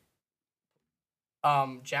in,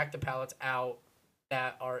 jack the pallets out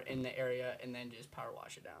that are in the area, and then just power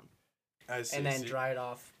wash it down, I see. and then See, dry it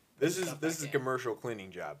off. This put is stuff this back is a in. commercial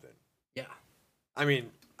cleaning job then. Yeah. I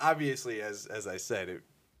mean, obviously, as I said, it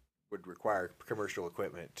would require commercial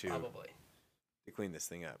equipment to Probably. clean this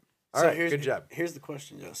thing up. All So right, good job. Here's the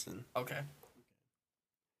question, Justin. Okay.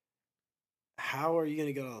 How are you going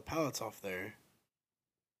to get all the pallets off there?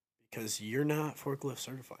 Because you're not forklift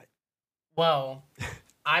certified. Well,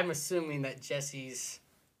 I'm assuming that Jesse's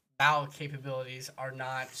bowel capabilities are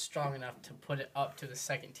not strong enough to put it up to the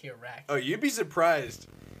second tier rack. Oh, you'd be surprised.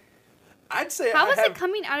 I'd say How I is have, it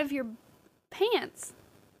coming out of your pants?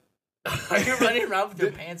 Are you running around with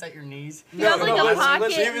your pants at your knees? You have like a listen, pocket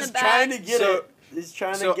listen, He in was the back. trying to get So- it. He's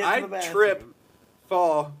trying So to get I to the bathroom. trip,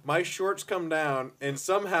 fall, my shorts come down, and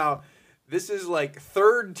somehow this is like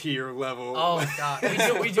third tier level. Oh my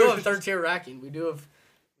god, we do have third tier racking. We do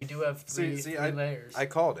We do have three layers. I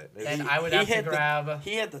called it. And I would have to grab.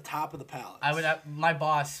 He had the top of the pallet. I would have. My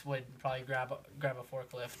boss would probably grab a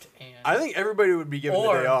forklift and. I think everybody would be given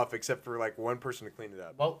the day off except for like one person to clean it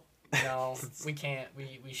up. Well, no, we can't.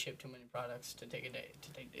 We ship too many products to take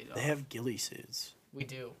days off. They have ghillie suits. We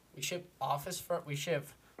do. We ship office furniture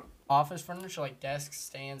like desks,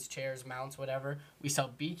 stands, chairs, mounts, whatever. We sell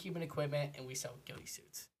beekeeping equipment and we sell ghillie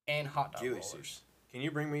suits and hot dog rollers. Suits. Can you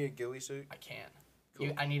bring me a ghillie suit? I can.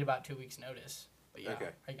 Cool. I need about 2 weeks notice. But yeah, okay.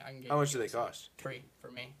 I can get. How much do they cost? Free for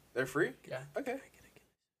me. They're free? Yeah. Okay.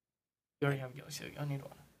 You already have a ghillie suit. I need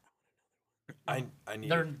one. I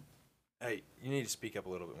need. Hey, you need to speak up a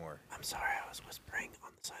little bit more. I'm sorry, I was whispering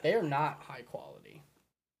on the side. They are not high quality.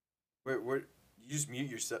 Wait, you just mute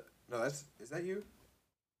yourself. No, is that you?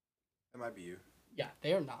 That might be you. Yeah,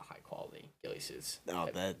 they are not high quality ghillie suits. No,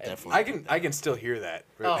 that definitely. I can still hear that.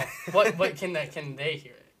 Oh, what can they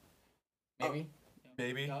hear it? Maybe.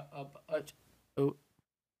 Maybe. Oh,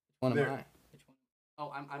 one There. am I? Which one?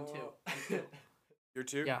 Oh, I'm two. I'm two. You're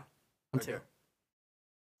two? Yeah, I'm Okay. two.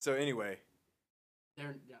 So anyway.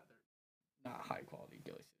 They're not high quality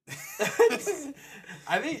ghillie suits.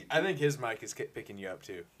 I think his mic is picking you up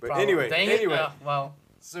too. But Probably. anyway. Dang it. Well.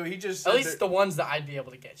 So he just At least the ones that I'd be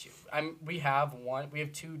able to get you. We have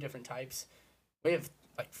two different types. We have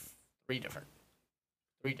like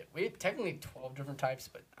we have technically 12 different types,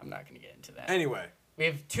 but I'm not going to get into that. Anyway. We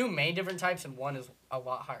have two main different types, and one is a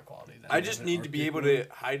lot higher quality than I just need to be able to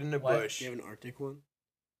hide in a bush. Do you have an Arctic one?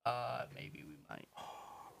 Maybe we might.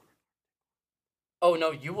 Oh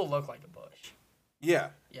no, you will look like a bush. Yeah.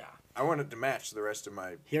 Yeah. I want it to match the rest of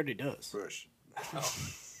my He already does. bush. Oh.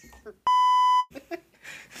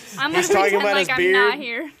 I'm He's gonna talking pretend about like his I'm not beard.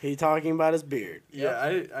 here. He talking about his beard.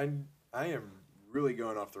 Yeah, I am really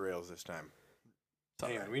going off the rails this time.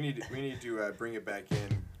 Hang on, we need to bring it back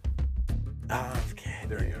in. Okay.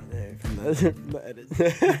 There you go. From the edit.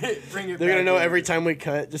 Bring it They're gonna back know in. every time we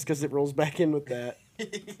cut just because it rolls back in with that.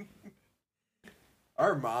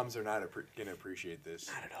 Our moms are not gonna appreciate this.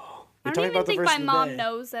 Not at all. I We're don't talking even about the think verse my of the mom day.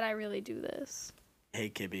 knows that I really do this. Hey,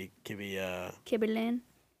 Kibby, Kibberlin.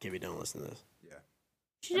 don't listen to this. Yeah.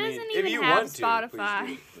 She I mean, doesn't if even you have want to, Spotify.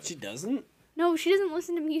 please do. She doesn't? No, she doesn't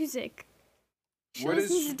listen to music. She What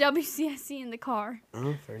listens is- to WCSC in the car.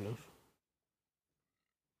 Oh, fair enough.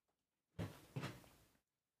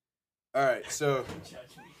 All right, so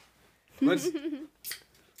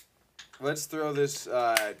let's throw this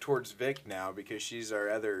towards Vic now because she's our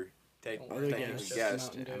other technical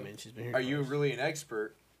guest. I mean, she's been here. Are you really an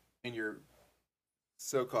expert in your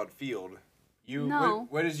so-called field? No.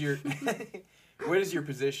 What is your what is your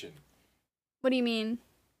position? What do you mean?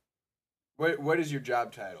 What is your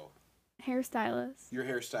job title? Hairstylist. You're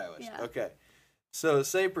hairstylist. Yeah. Okay. So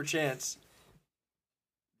say perchance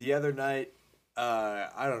the other night,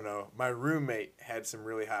 I don't know, my roommate had some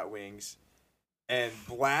really hot wings and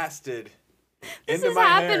blasted This into has my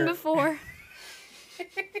happened hair. before.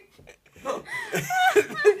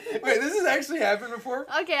 Wait, this has actually happened before?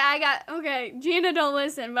 Okay, Gina, don't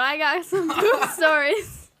listen, but I got some poop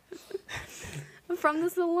stories from the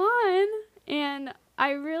salon, and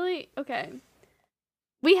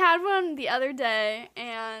we had one the other day,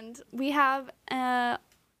 and we have a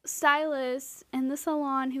stylist in the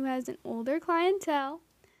salon who has an older clientele,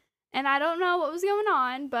 and I don't know what was going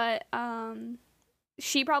on, but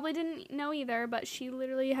she probably didn't know either, but she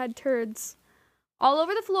literally had turds all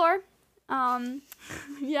over the floor.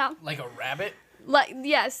 Yeah. Like a rabbit?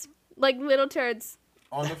 Yes, like little turds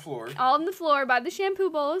On the floor. all on the floor by the shampoo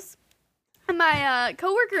bowls. And my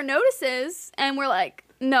coworker notices, and we're like,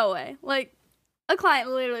 no way. Like, a client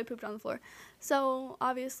literally pooped on the floor. So,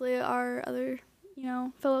 obviously, our other,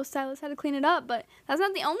 fellow stylists had to clean it up. But that's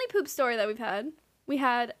not the only poop story that we've had. We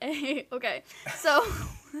had okay. So,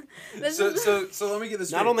 So let me get this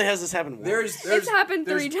straight. Not only has this happened once. It's happened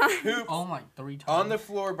there's 3 times. poop Oh my, 3 times. on the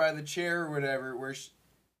floor by the chair or whatever.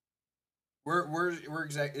 Where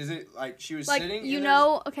exactly is it? Like she was like, sitting.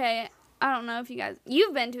 okay, I don't know if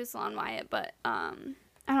you've been to a salon, Wyatt, but I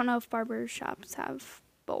don't know if barber shops have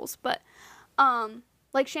bowls, but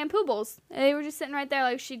like shampoo bowls. They were just sitting right there.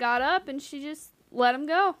 Like, she got up and she just let them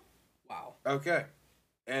go. Wow. Okay,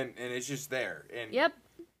 and it's just there. And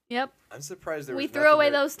Yep. I'm surprised there was We threw nothing away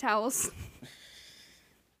there. those towels.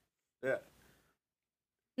 Yeah.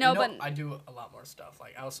 No, You know, but I do a lot more stuff.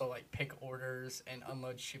 Like I also pick orders and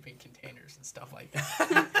unload shipping containers and stuff like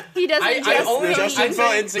that. he doesn't I just only- clean. Justin I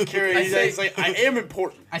felt say- insecure. I say- He's like, I am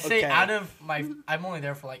important. I say Okay. out of I'm only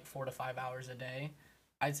there for 4 to 5 hours a day.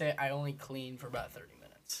 I'd say I only clean for about 30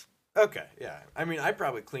 minutes. Okay, yeah. I mean, I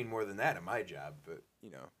probably clean more than that in my job, but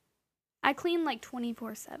I clean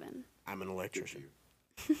 24/7. I'm an electrician.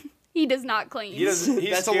 He does not clean. He doesn't.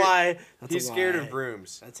 He's That's scared, a lie. That's He's a scared lie. of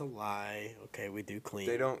brooms. That's a lie. Okay, we do clean.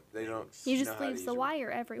 They don't. He know just how to leaves use the a- wire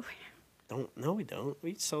everywhere. No, we don't.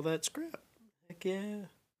 We sell that scrap. Heck yeah.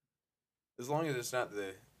 As long as it's not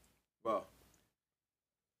the. Well,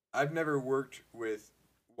 I've never worked with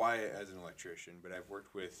Wyatt as an electrician, but I've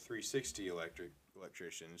worked with 360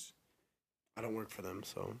 electricians. I don't work for them,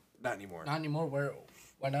 so Not anymore. Not anymore.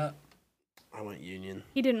 Why not? I went union.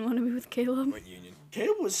 He didn't want to be with Caleb. Went union.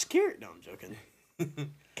 Caleb was scared. No, I'm joking.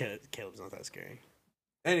 Caleb's not that scary.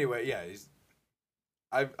 Anyway, yeah,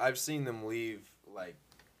 I've seen them leave like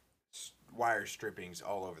wire strippings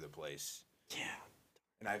all over the place, Yeah.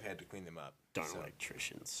 and I've had to clean them up. Darn So,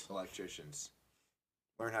 electricians. electricians,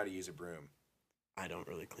 learn how to use a broom. I don't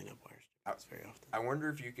really clean up wire strips very often. I wonder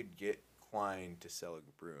if you could get Klein to sell a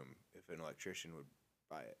broom if an electrician would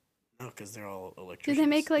buy it. No, because they're all Do electricians. they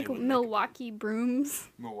make like wouldn't make a broom. Milwaukee brooms?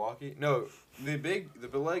 Milwaukee? No, the big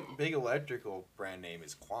electrical brand name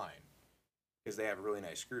is Klein, because they have really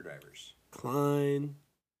nice screwdrivers. Klein,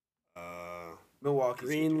 Milwaukee's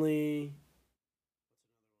Greenlee,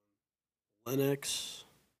 Lennox.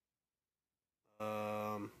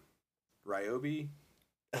 Ryobi.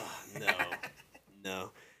 No,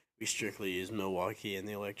 no. We strictly use Milwaukee in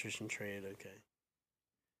the electrician trade. Okay,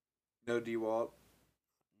 No DeWalt.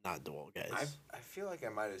 not DeWalt guys. I feel like I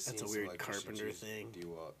might have seen That's a some weird electricians carpenter use thing.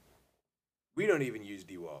 DeWalt. We don't even use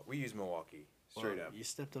DeWalt. We use Milwaukee. Straight Well, up. You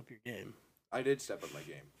stepped up your game I did step up my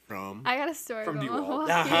game. from. I got a story From about DeWalt.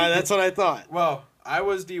 Milwaukee. That's what I thought. Well, I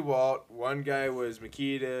was DeWalt. One guy was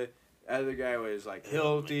Makita. Other guy was like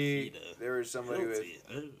Hilti. Makita. There was somebody with.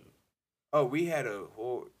 Hilti. Oh, we had a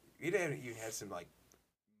whole. You had some like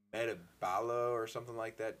Metabalo or something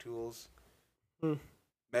like that tools. Hmm.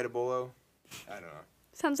 Metabolo. I don't know.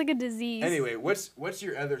 Sounds like a disease. Anyway, what's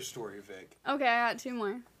your other story, Vic? Okay, I got two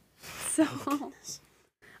more. So,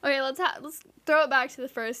 okay, let's throw it back to the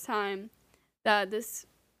first time that this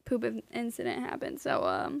poop incident happened.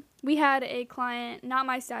 So, we had a client, not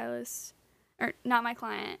my stylist, or not my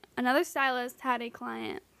client. Another stylist had a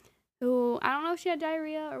client who, I don't know if she had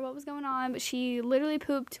diarrhea or what was going on, but she literally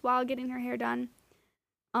pooped while getting her hair done.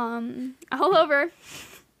 All over.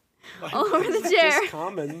 All over the That's chair. just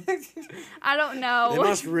common. I don't know. They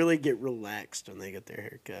must really get relaxed when they get their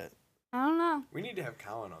hair cut. I don't know. We need to have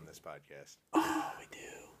Colin on this podcast. Oh, we do.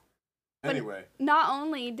 But- Anyway, Not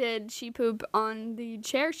only did she poop on the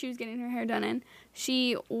chair she was getting her hair done in,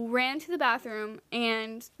 she ran to the bathroom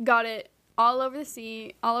and got it all over the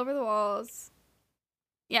seat, all over the walls.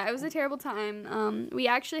 Yeah, it was a terrible time. We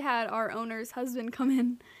actually had our owner's husband come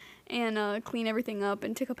in and clean everything up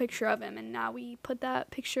and took a picture of him, and now we put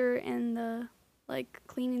that picture in the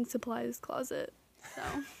cleaning supplies closet.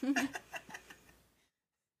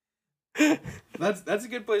 So that's a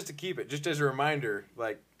good place to keep it. Just as a reminder,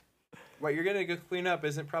 like what you're gonna go clean up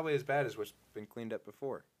isn't probably as bad as what's been cleaned up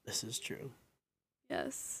before. This is true.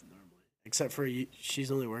 yes, Except for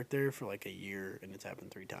she's only worked there for like a year, and it's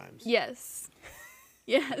happened 3 times. yes,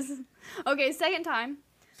 yes. Okay, second time.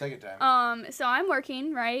 Second time. So I'm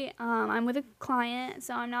working, right? I'm with a client,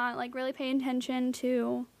 so I'm not really paying attention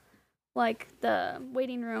to the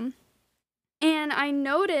waiting room. And I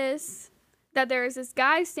notice that there's this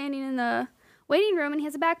guy standing in the waiting room and he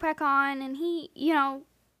has a backpack on, and he,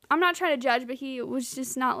 I'm not trying to judge, but he was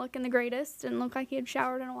just not looking the greatest. Didn't look like he had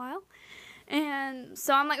showered in a while. And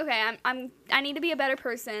so I'm like, okay, I need to be a better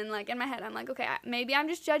person. In my head, I'm like, okay, maybe I'm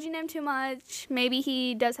just judging him too much. Maybe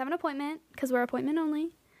he does have an appointment, because we're appointment only.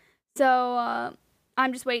 So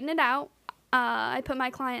I'm just waiting it out. I put my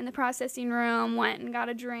client in the processing room, went and got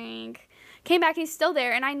a drink, came back, he's still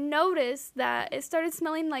there, and I noticed that it started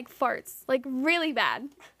smelling like farts, really bad.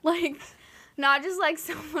 Not just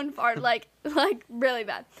someone farted, really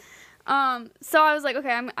bad. So I was like,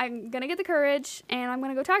 okay, I'm gonna get the courage, and I'm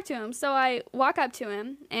gonna go talk to him. So I walk up to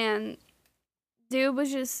him, and dude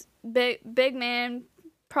was just big man,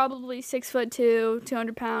 probably 6'2",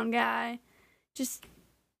 200-pound guy, just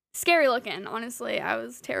scary looking. Honestly, I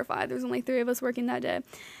was terrified. There's only 3 of us working that day,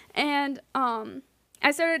 and I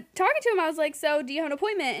started talking to him. I was like, so do you have an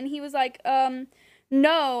appointment? And he was like,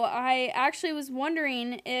 no, I actually was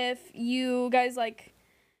wondering if you guys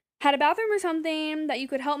had a bathroom or something that you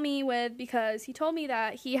could help me with, because he told me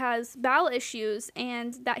that he has bowel issues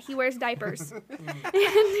and that he wears diapers. And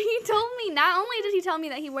he told me, not only did he tell me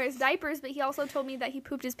that he wears diapers, but he also told me that he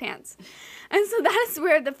pooped his pants. And so that's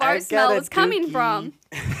where the fart smell was coming from.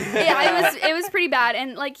 Yeah, it was pretty bad.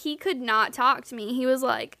 And he could not talk to me. He was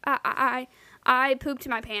like, I pooped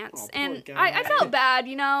my pants. Oh, and poor I guy. felt bad,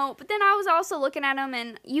 but then I was also looking at him,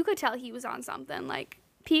 and you could tell he was on something,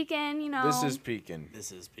 peeking, This is peeking.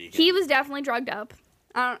 This is peak. He was definitely drugged up.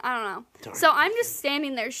 I don't know. Darn So I'm just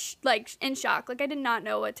standing there like in shock. Like I did not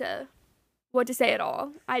know what to say at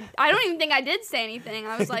all. I don't even think I did say anything.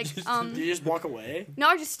 I was like, Did you just walk away? no,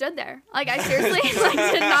 I just stood there. Like I seriously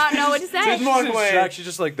like did not know what to say. Just walk She's away. shocked. She's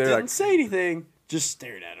just like there, Didn't like say anything. Just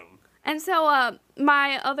stared at him. And so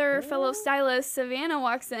my other fellow stylist, Savannah,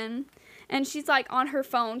 walks in. And she's, like, on her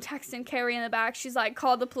phone texting Carrie in the back. She's, like,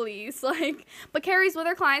 call the police. Like, but Carrie's with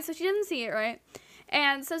her client, so she doesn't see it, right?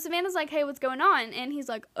 And so Savannah's like, hey, what's going on? And he's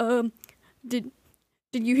like, did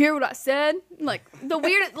you hear what I said? Like, the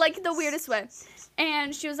weirdest way.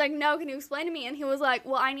 And she was like, no, can you explain to me? And he was like,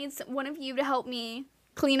 well, I need one of you to help me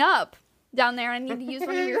clean up down there. I need to use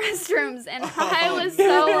one of your restrooms. And I was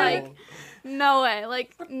so, like, no way.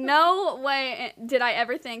 Like, no way did I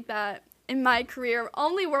ever think that in my career,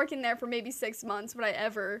 only working there for maybe 6 months, would I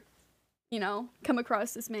ever, come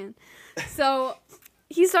across this man. So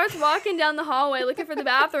he starts walking down the hallway looking for the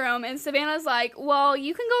bathroom, and Savannah's like, well,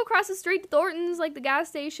 you can go across the street to Thornton's, like the gas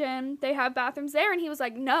station. They have bathrooms there. And he was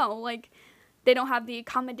like, no, like, they don't have the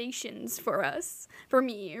accommodations for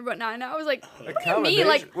me or whatnot. And I was like, what do you mean?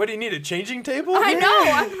 Like, what do you need, a changing table? I know.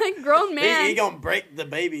 I'm like, grown man. He gonna break the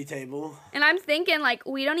baby table. And I'm thinking, like,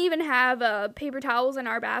 we don't even have paper towels in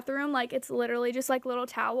our bathroom. Like, it's literally just, like, little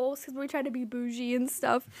towels because we try to be bougie and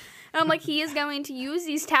stuff. And I'm like, he is going to use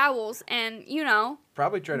these towels and,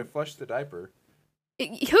 Probably try to flush the diaper.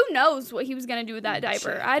 who knows what he was going to do with that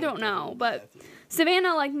diaper. I don't know. But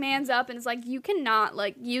Savannah, like, mans up and is like, you cannot,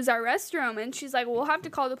 like, use our restroom. And she's like, we'll have to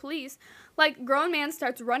call the police. Like, grown man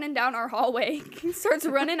starts running down our hallway, starts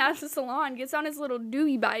running out of the salon, gets on his little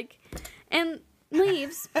doogie bike, and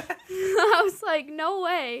leaves. I was like, no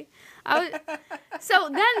way. So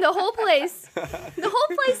then the whole place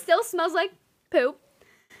still smells like poop.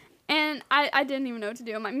 And I didn't even know what to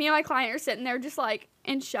do. Me and my client are sitting there just, like,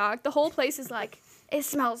 in shock. The whole place is like, it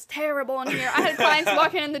smells terrible in here. I had clients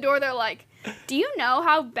walking in the door. They're like, do you know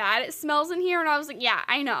how bad it smells in here? And I was like, yeah,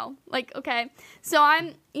 I know. Like, okay. So I'm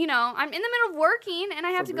in the middle of working, and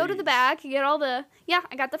I have to go to the back and get all I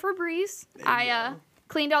got the Febreze. I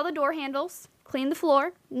cleaned all the door handles, cleaned the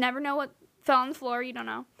floor. Never know what fell on the floor. You don't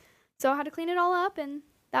know. So I had to clean it all up, and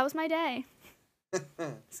that was my day.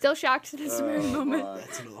 Still shocked to this very moment.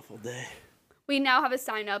 That's an awful day. We now have a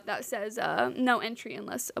sign up that says no entry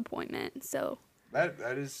unless appointment. So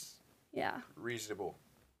That is yeah. reasonable.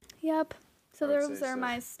 Yep. So I would those say are so.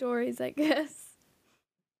 my stories, I guess.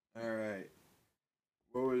 All right.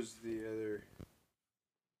 What was the other?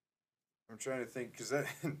 I'm trying to think because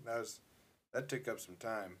that took up some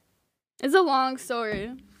time. It's a long story.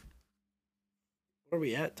 Where are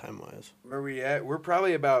we at time-wise? Where are we at? We're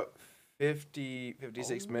probably about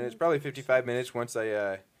 56 minutes, probably 55 minutes once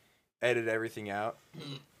I edit everything out.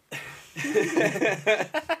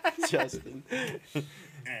 Justin.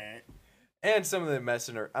 And some of the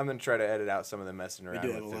messing around. I'm going to try to edit out some of the messing We around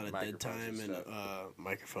do have a with lot the of dead microphones time and stuff.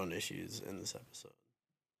 microphone issues in this episode.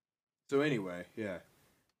 So anyway, yeah.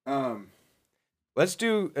 Let's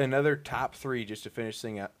do another top 3 just to finish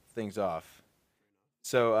things off.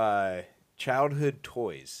 So, childhood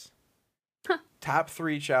toys. Top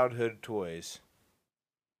 3 childhood toys.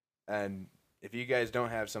 And if you guys don't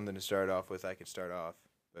have something to start off with, I could start off.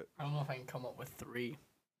 But I don't know if I can come up with 3.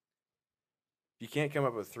 if you can't come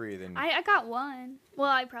up with 3, then I got one. Well,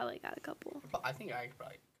 I probably got a couple. But I think I could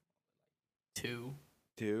probably 2.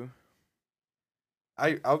 2.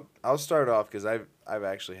 I'll start off because I've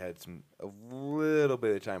actually had a little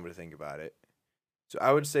bit of time to think about it. So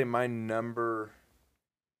I would say my number.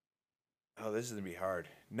 Oh, this is gonna be hard.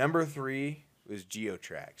 Number 3 was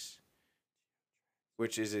GeoTrax,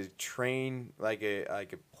 which is a train like a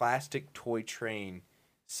plastic toy train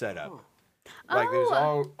setup. Like there's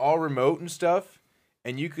all remote and stuff,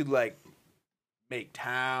 and you could like make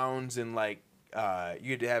towns and like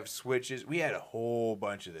you'd have switches. We had a whole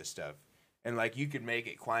bunch of this stuff. And, like, you could make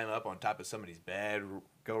it climb up on top of somebody's bed,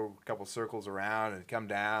 go a couple circles around, and come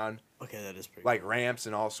down. Okay, that is pretty Like, ramps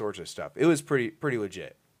and all sorts of stuff. It was pretty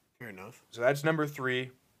legit. fair enough. So that's number 3.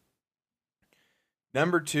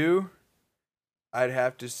 Number 2, I'd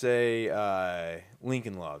have to say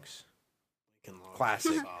Lincoln Logs. Lincoln Log.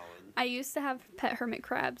 Classic. Solid. I used to have pet hermit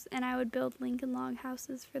crabs, and I would build Lincoln log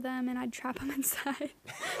houses for them, and I'd trap them inside.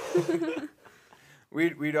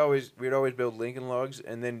 We'd always build Lincoln Logs,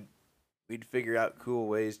 and then we'd figure out cool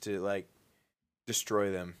ways to, like,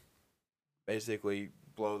 destroy them. Basically,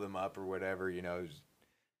 blow them up or whatever, you know.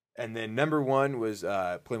 And then number 1 was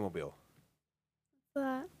Playmobil.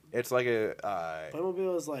 But It's like a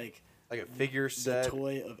Playmobil is like figure the set,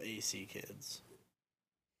 toy of AC kids.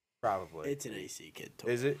 probably. It's an AC kid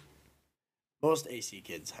toy. Is it? Most AC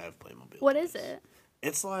kids have Playmobil. what is toys. it?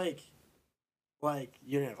 It's like Like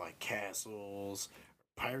you can have like castles,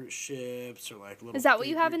 pirate ships, or like little. Is that what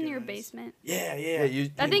you have in figure your guys. basement? Yeah, Yeah, yeah.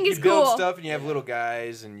 I think you it's build cool. stuff and you have little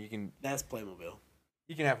guys and you can That's Playmobil.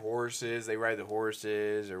 have horses. They ride the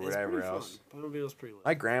horses or It's whatever pretty else. Fun. Playmobil's pretty lit.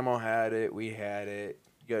 My grandma had it. We had it.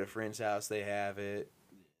 You go to a friend's house, they have it.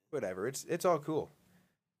 Whatever. It's all cool.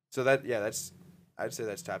 So I'd say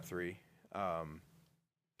that's top 3.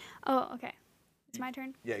 Oh, okay. It's my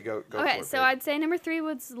turn. Yeah, go. Okay, for it, so Paige. I'd say number 3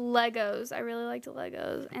 was Legos. I really liked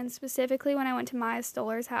Legos, and specifically when I went to Maya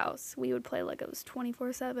Stoller's house, we would play Legos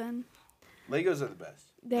 24/7. Legos are the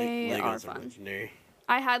best. They are Legos fun. legendary.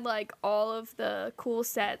 I had like all of the cool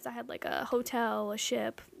sets. I had like a hotel, a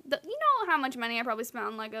ship. You know how much money I probably spent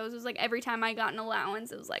on Legos? It was like every time I got an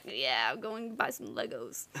allowance, it was like, yeah, I'm going to buy some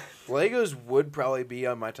Legos. Legos would probably be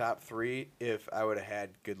on my top 3 if I would have had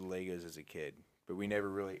good Legos as a kid. But we never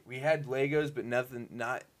really. We had Legos, but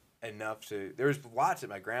not enough to. There was lots at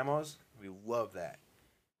my grandma's. We loved that,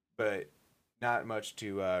 but not much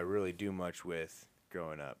to really do much with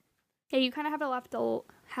growing up. Yeah, you kind of have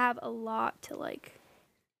a lot to like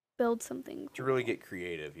build something. To really get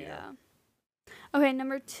creative, you know. Yeah. Okay,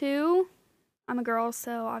 number 2. I'm a girl,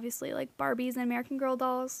 so obviously like Barbies and American Girl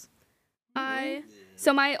dolls.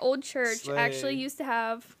 So my old church actually Slay. used to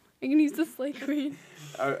have. I can use the Slay Queen.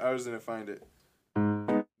 I was gonna find it.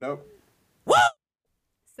 Nope.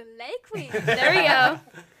 Slay Queen. There we go.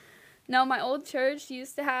 No, my old church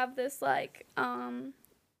used to have this like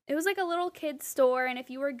it was like a little kid store, and if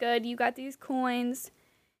you were good, you got these coins,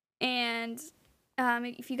 and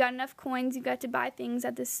if you got enough coins, you got to buy things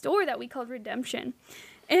at this store that we called Redemption.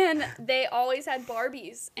 And they always had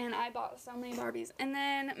Barbies, and I bought so many Barbies. And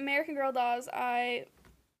then American Girl dolls, I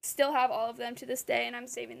still have all of them to this day, and I'm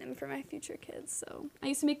saving them for my future kids. So I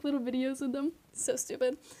used to make little videos with them. So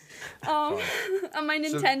stupid. On my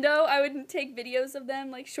Nintendo, I would take videos of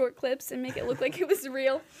them, like short clips, and make it look like it was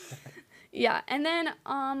real. Yeah, and then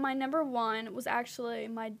my number 1 was actually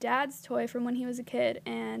my dad's toy from when he was a kid,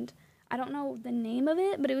 and I don't know the name of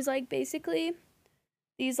it, but it was like basically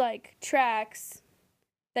these like tracks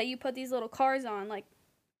that you put these little cars on, like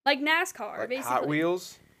NASCAR, Like basically. Hot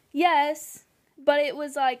Wheels. Yes, but it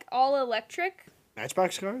was like all electric.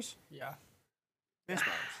 Matchbox cars. Yeah. Matchbox.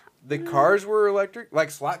 The cars were electric,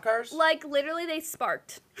 like slot cars. Like literally, they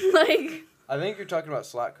sparked. Like I think you're talking about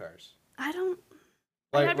slot cars. I don't.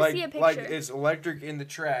 Like have to see a like picture. it's electric in the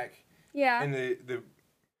track, Yeah. and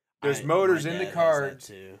there's motors My in the dad has cards,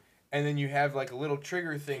 that too. and then you have like a little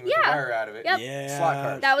trigger thing with Yeah. a wire out of it. Yep. Yeah. Slot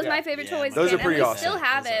cars. That was Yeah. my favorite Yeah, toy as a those kid, are pretty and we awesome. still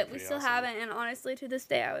have Those are it. We pretty still awesome. have it, and honestly, to this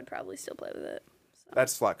day, I would probably still play with it. So.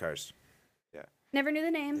 That's slot cars. Never knew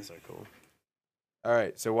the name. Those are cool. All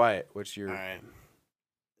right, so Wyatt, what's your? All right.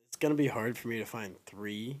 It's gonna be hard for me to find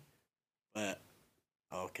 3, but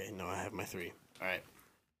okay, no, I have my 3. All right.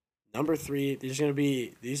 Number 3.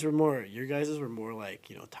 These were more. Your guys's were more like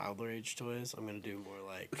toddler age toys. I'm gonna do more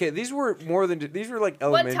like. Okay, these were more than these were like What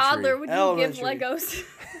elementary. toddler would you Elementary. give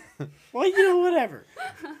Legos? Well, whatever.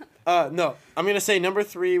 No, I'm gonna say number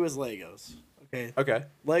 3 was Legos. Okay. Okay,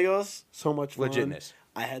 Legos, so much fun. legitness.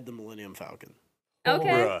 I had the Millennium Falcon. Okay.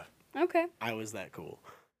 Bruh. Okay. I was that cool.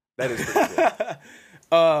 That is pretty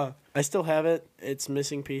cool. I still have it. It's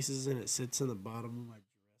missing pieces and it sits in the bottom of my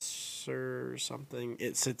dresser or something.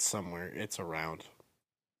 It sits somewhere. It's around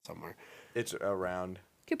somewhere. It's around.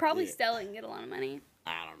 Could probably Yeah. sell it and get a lot of money.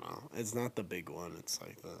 I don't know. It's not the big one. It's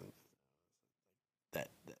like that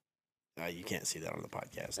you can't see that on the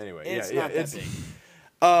podcast. Anyway, It's yeah, not yeah, that it's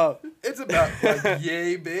big. it's about like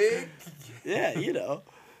yay big. Yeah,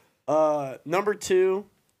 number 2,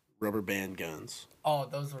 rubber band guns. Oh,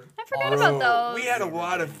 those were. I forgot about those. We had a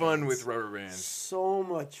lot of fun with rubber bands. So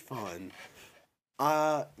much fun.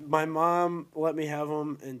 My mom let me have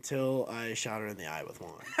them until I shot her in the eye with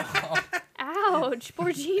one. Ouch,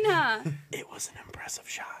 poor Gina. It was an impressive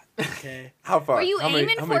shot. Okay. How far? Were you How many-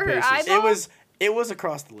 aiming how for many her paces? eyeball? It was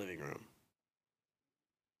across the living room.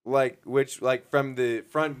 Like like from the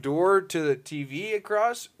front door to the TV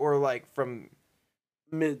across, or like from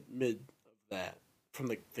Mid of that. From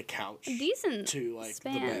the couch Decent to like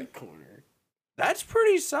span. the back corner. that's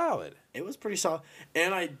pretty solid. It was pretty solid.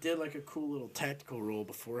 And I did like a cool little tactical roll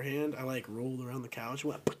beforehand. I like rolled around the couch,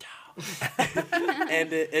 went "Pow!"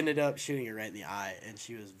 and it ended up shooting her right in the eye, and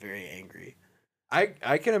she was very angry.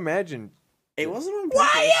 I can imagine. It wasn't on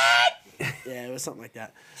purpose. Yeah, it was something like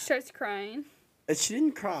that. Starts crying. And she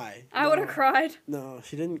didn't cry. I would have cried. No,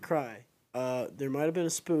 she didn't cry. There might have been a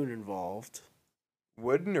spoon involved.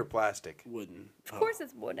 Wooden or plastic? Wooden. Of course,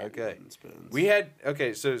 it's wooden. Okay. Wooden spoons. We had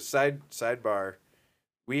so sidebar.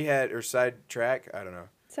 We had or side track. I don't know.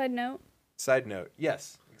 Side note. Side note.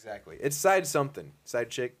 Yes, exactly. It's side something. Side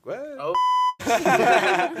chick. What? Oh.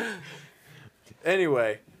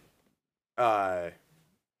 Anyway, when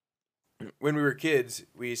we were kids,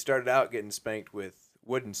 we started out getting spanked with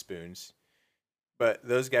wooden spoons, but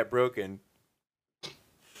those got broken.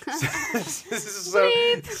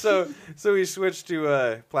 so we switched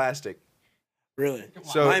to plastic. Really?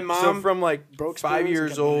 So My mom so from like broke 5 spoons and years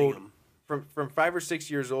kept moving old, 'em. from 5 or 6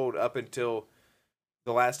 years old up until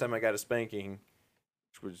the last time I got a spanking,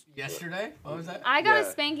 which was Yesterday? What was that? I got Yeah.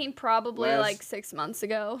 a spanking probably Last- like 6 months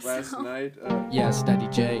ago. last so. night. Yes, Daddy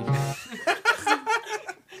J.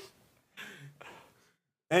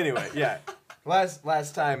 Anyway, yeah.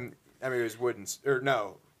 Last time, I mean, it was wooden or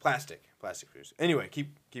no plastic spoons. Anyway,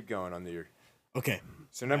 keep going on the. Okay.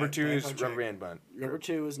 So number Back- 2 back is on track. rubber band bunt. Number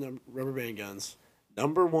 2 is rubber band guns.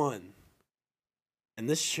 Number 1, and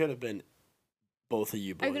this should have been both of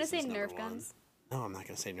you boys. Are you gonna say as number Nerf 1. guns? No, I'm not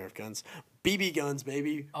gonna say Nerf guns. BB guns,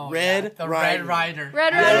 baby. Oh, Red yeah, the Ryder. Red Rider.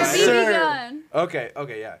 Red Yes, Ryder BB sir. gun. Okay,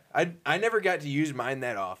 yeah. I never got to use mine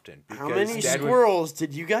that often because How many Dad would- squirrels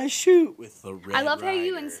did you guys shoot with the Red I love how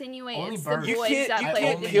you Ryder? insinuate Only it's birds. the You boys can't- that you play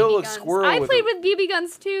can't with the kill BB a guns. squirrel I with played a- with BB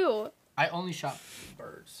guns too. I only shot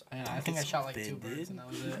birds. I think I It's shot like 2 offended. birds and that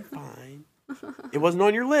was it. Fine. It wasn't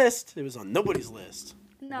on your list. It was on nobody's list.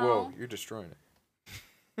 No. Whoa, you're destroying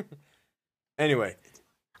it. Anyway,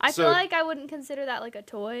 I so- feel like I wouldn't consider that like a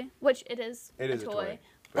toy, which it is. it is a toy.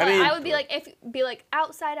 But I mean- I would be like, if be like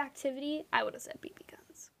outside activity, I would have said BB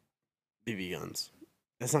guns. BB guns.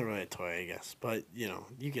 That's not really a toy, I guess, but you know,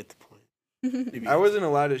 you get the point. BB I wasn't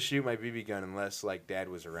allowed to shoot my BB gun unless like Dad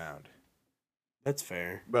was around. That's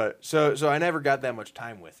fair. But so I never got that much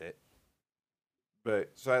time with it.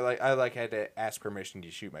 But so I had to ask permission to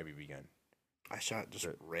shoot my BB gun. I shot just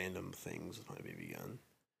Right. random things with my BB gun.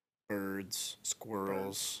 Birds,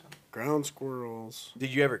 squirrels, ground squirrels. Did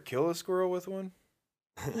you ever kill a squirrel with one?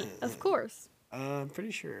 Of course. I'm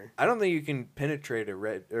pretty sure. I don't think you can penetrate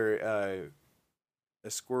a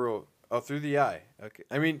squirrel through the eye. Okay.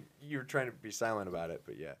 I mean, you were trying to be silent about it,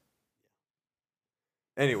 but yeah.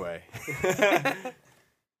 Anyway.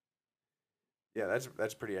 Yeah,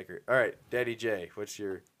 that's pretty accurate. All right, Daddy J, what's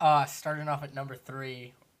your Starting off at number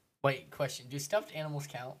 3. Wait, question. Do stuffed animals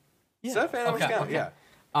count? stuffed animals Okay, count? okay.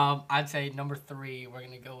 Yeah. I'd say number 3, we're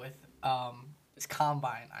going to go with this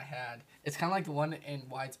combine I had. It's kind of like the one in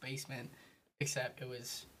White's basement, except it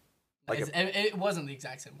was... Like it wasn't the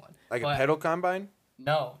exact same one. Like a but pedal combine?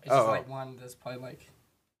 No, it's Oh, just oh. like one that's probably like...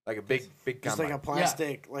 Like a big Just combine.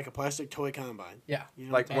 like a plastic toy combine. Yeah. You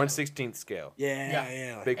know Like what I'm 1/16 scale. Yeah.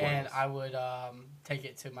 Yeah. Big And ones. I would take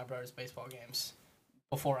it to my brother's baseball games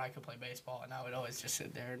before I could play baseball, and I would always just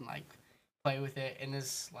sit there and like play with it. And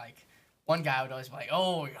this like one guy would always be like,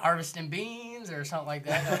 "Oh, you're harvesting beans" or something like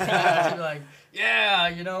that. And I would be like, "Yeah,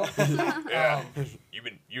 you know." Yeah. You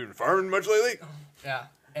been farming much lately? Yeah.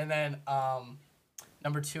 And then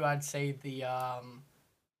number 2, I'd say the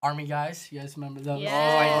Army guys. You guys remember those? Yeah.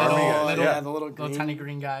 Like Army guys, little, yeah. the little little green. tiny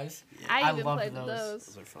green guys. I I even loved played with those. those.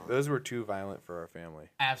 Those are fun. Those were too violent for our family.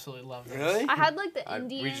 Absolutely loved those. Really? I had like the we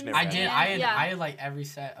just Indians. never I had did. them. I had like every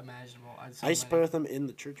set imaginable. I had so I used to many. play with them in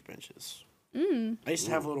the church benches. Mm. I used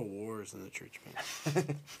to have little wars in the church bench.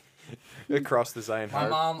 Across the Zion My Heart.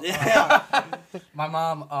 mom, Yeah. my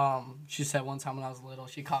mom, she said one time when I was little,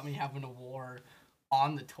 she caught me having a war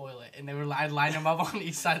on the toilet, and I'd line them up on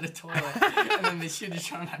each side of the toilet, and then they shoot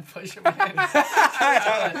each other, and I'd push them in.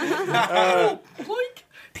 Ploink,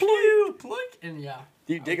 ploink, ploink, and yeah,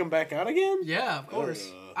 Do you dig them back out again? yeah, of course.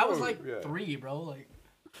 I was like yeah. 3, bro, like.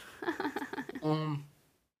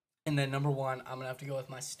 And then number 1, I'm gonna have to go with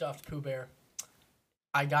my stuffed Pooh Bear.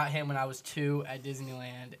 I got him when I was 2 at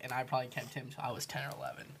Disneyland, and I probably kept him till I was 10 or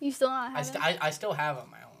 11. You still not have it? I still have him.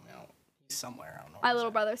 I don't know. He's somewhere. I don't know. My where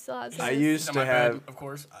little he's brother still has I his. used at. to In my bed, have of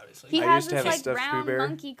course, obviously. He I has used to this have a like stuffed brown Pooh Bear.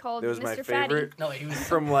 monkey called That was Mr. my Fatty. favorite. No, he was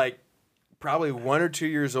From like probably 1 or 2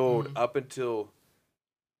 years old Mhm. up until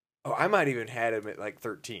I might even had him at like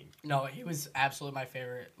 13. No, he was absolutely my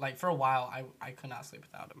favorite. Like for a while, I could not sleep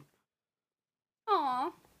without him.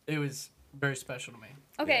 Aw. It was very special to me.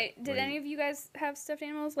 Okay, Yeah, did wait. any of you guys have stuffed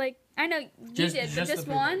animals? Like, I know you Just, did, but the just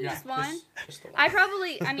Pooh Bear. one? Yeah, Just one? Just the one. I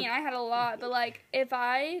probably, I mean, I had a lot, but like, if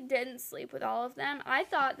I didn't sleep with all of them, I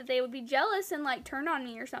thought that they would be jealous and like turn on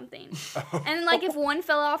me or something. And then, like, if one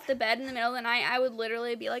fell off the bed in the middle of the night, I would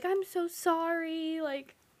literally be like, I'm so sorry.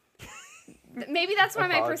 Like, maybe that's why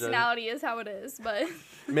my Apologize. personality is how it is, but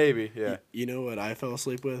Maybe, yeah. You know what I fell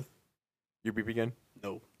asleep with? Your BB gun?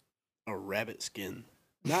 No. A rabbit skin.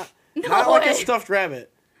 Not no not like a way. stuffed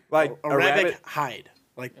rabbit. Like A rabbit hide.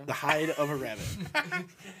 Like the hide of a rabbit.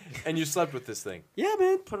 And you slept with this thing. Yeah,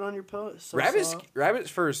 man. Put it on your pillow. It's so Rabbit's soft.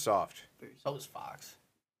 Rabbit's fur is soft. So was Fox.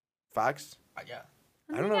 Fox? Yeah.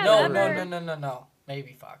 I don't know. think No, I've no, ever- no, no, no, no.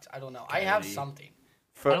 Maybe fox. I don't know. I have Coyote. something.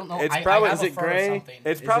 Fo- I don't know. It's I probably have is a it fur or gray? something.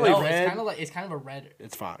 It's Is probably it no. red? It's kind of a red.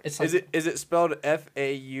 It's fox. It's Is it spelled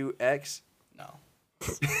Faux? no.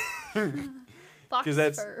 Fox 'Cause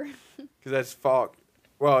that's- fur. Because that's faux.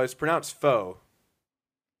 Well, it's pronounced faux.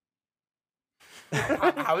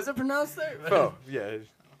 How is it pronounced there? Faux. Yeah.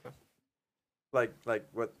 Like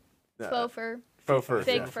what? Faux fur. Faux fur.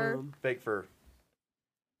 Fake yeah. fur. Fake fur.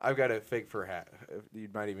 I've got a fake fur hat. You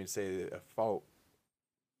might even say a faux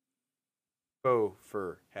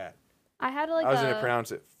fur hat. I had like I was going to a.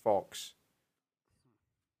 pronounce it Fox.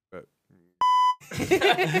 But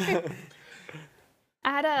I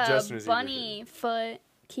had Justin a was eager bunny foot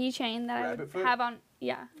keychain that Rabbit I foot? have on.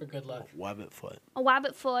 Yeah, For good luck. Wabbit foot. a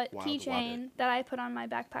wabbit foot Wabbit, keychain that I put on my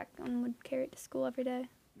backpack and would carry it to school every day.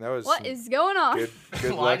 that was What some is going on? good Why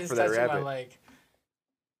luck just for that touching my rabbit. leg?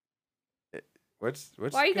 What's Why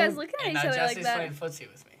are you guys going- looking at And each now other like Jesse's that? playing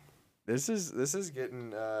footsie with me. This is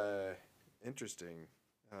getting interesting.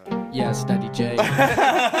 Yes, Daddy J.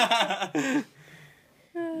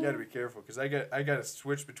 You gotta be careful because I gotta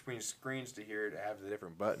switch between screens to hear to have the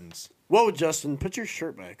different buttons. Whoa, Justin, put your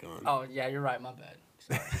shirt back on. Oh yeah, you're right. My bad.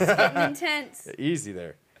 Getting intense. Easy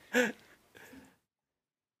there.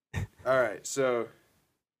 All right, so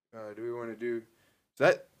do we want to do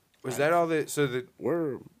that? Was that all the? So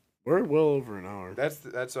We're well over an hour.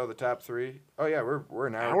 that's all the top three. Oh yeah, we're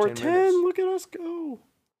an hour, Hour 10 10. minutes. Look at us go.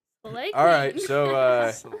 Like All right, so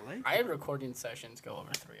I had recording sessions go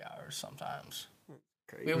over 3 hours sometimes.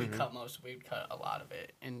 We would cut we'd cut a lot of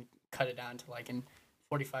it and cut it down to like in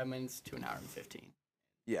 45 minutes to an hour and 15.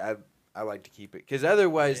 yeah, I like to keep it because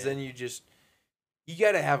otherwise, then you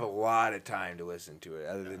gotta have a lot of time to listen to it.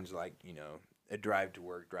 Other than just like a drive to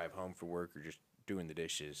work, drive home from work, or just doing the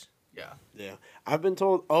dishes. Yeah. Yeah. I've been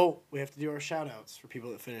told, we have to do our shout outs for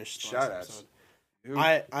people that finished. the last Shout-outs. episode. Who-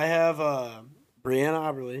 I have Brianna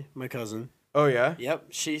Oberly, my cousin. Oh yeah. Yep.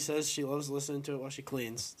 She says she loves listening to it while she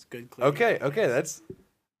cleans. It's good cleaning. Okay. That's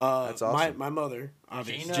That's awesome. My mother,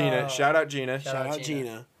 obviously. Gina. Gina. Shout out Gina. Shout out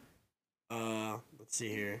Gina. Gina. Let's see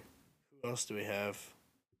here. Who else do we have?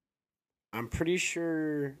 I'm pretty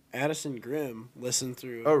sure Addison Grimm listened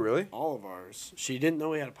through Oh really? all of ours. She didn't know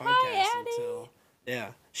we had a podcast Hi, Addie. until. Yeah.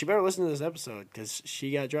 She better listen to this episode because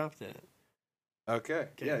she got dropped in it. Okay.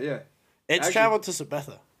 Okay. Yeah. It's Actually- traveled to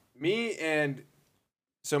Sabetha. Me and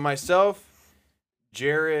so myself,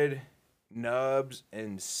 Jared, Nubs,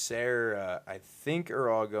 and Sarah, I think are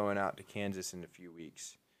all going out to Kansas in a few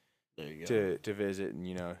weeks There you go. to visit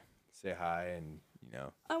and say hi and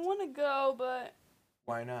I want to go, but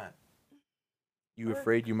why not? You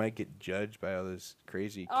afraid you might get judged by all those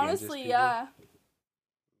crazy Kansas honestly, people? yeah.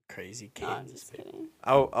 Crazy No, I'm Kansas just people. kidding.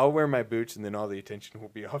 I'll wear my boots and then all the attention will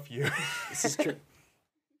be off you. This is true.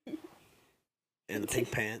 And the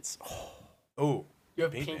pink pants. Oh, You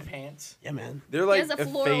have Pink pink man. pants. Yeah, man. they're like has a a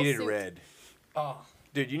floral faded suit. red. Oh,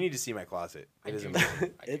 Dude, you need to see my closet. I It is do.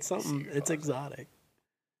 amazing. I do It's see something. your It's closet. exotic.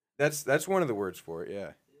 That's one of the words for it.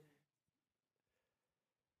 Yeah.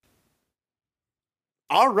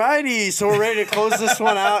 Alrighty, so we're ready to close this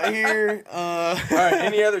one out here. All right.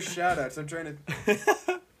 Any other shout outs? I'm trying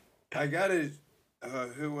to. I got a.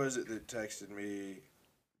 Who was it that texted me?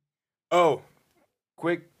 Oh,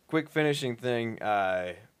 quick finishing thing.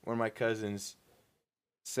 One of my cousins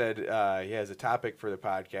said he has a topic for the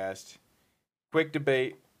podcast. Quick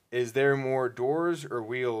debate: is there more doors or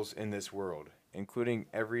wheels in this world, including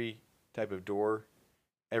every type of door,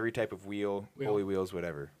 every type of wheel, Wheel. pulley wheels,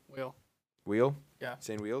 whatever. Will. Wheel? Yeah.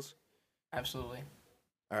 Saying wheels. Absolutely.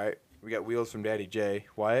 All right. We got wheels from Daddy J.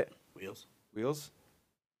 Wyatt. Wheels. Wheels.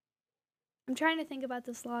 I'm trying to think about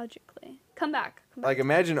this logically. Come back. Like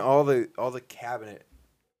imagine all the cabinet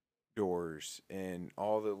doors and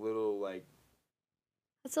all the little like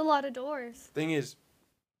That's a lot of doors. thing is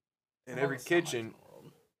in All every the semis kitchen in the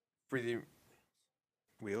world. for the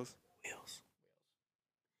wheels. Wheels.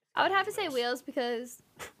 I would have to say wheels because,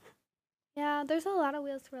 yeah, there's a lot of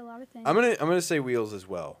wheels for a lot of things. I'm gonna say wheels as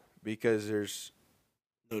well because there's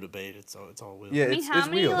No debate. It's all wheels. yeah I mean, it's how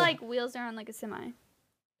many wheels. like wheels are on like a semi?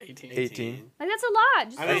 18. 18. Like that's a lot.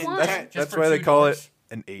 Just I for mean, one. that's- Just That's for why they two call doors?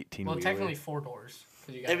 it an 18 Well, wheeler. technically 4 doors.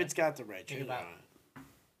 'cause you If gotta- it's got the right Think trailer about- on it.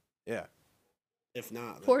 Yeah. If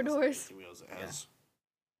not, then 4 it's doors. 18 wheels. It has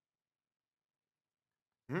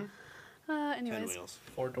Anyways. 10 wheels.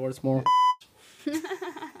 4 doors more.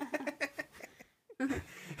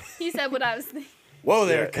 He said what I was thinking. Whoa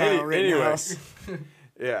there, Yeah, Kyle Rittenhouse.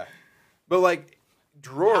 Yeah. But like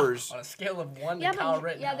drawers. On a scale of 1 Yeah, to but Kyle yeah,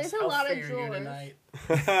 Rittenhouse, there's a how lot of fair are you drawers.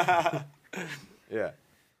 tonight? Yeah.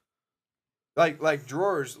 Like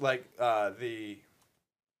drawers, like the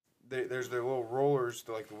there's the little rollers,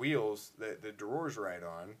 like the wheels that the drawers ride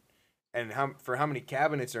on, and how many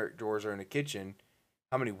cabinets or drawers are in a kitchen,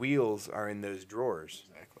 how many wheels are in those drawers?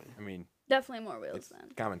 Exactly. I mean, Definitely more wheels it's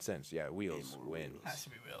then. common sense. Yeah, wheels more win. wheels. Has to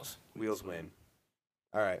be wheels. Wheels win.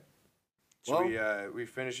 All right. Well- Should we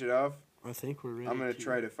finish it off? I think we're ready. I'm gonna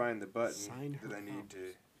try to find the button sign her that I need out.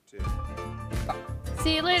 to.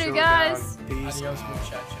 See you later, Chill it guys. Peace Adios, out.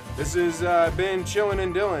 muchachos. This has been Chillin'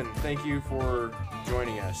 and Dylan. Thank you for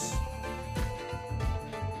joining us.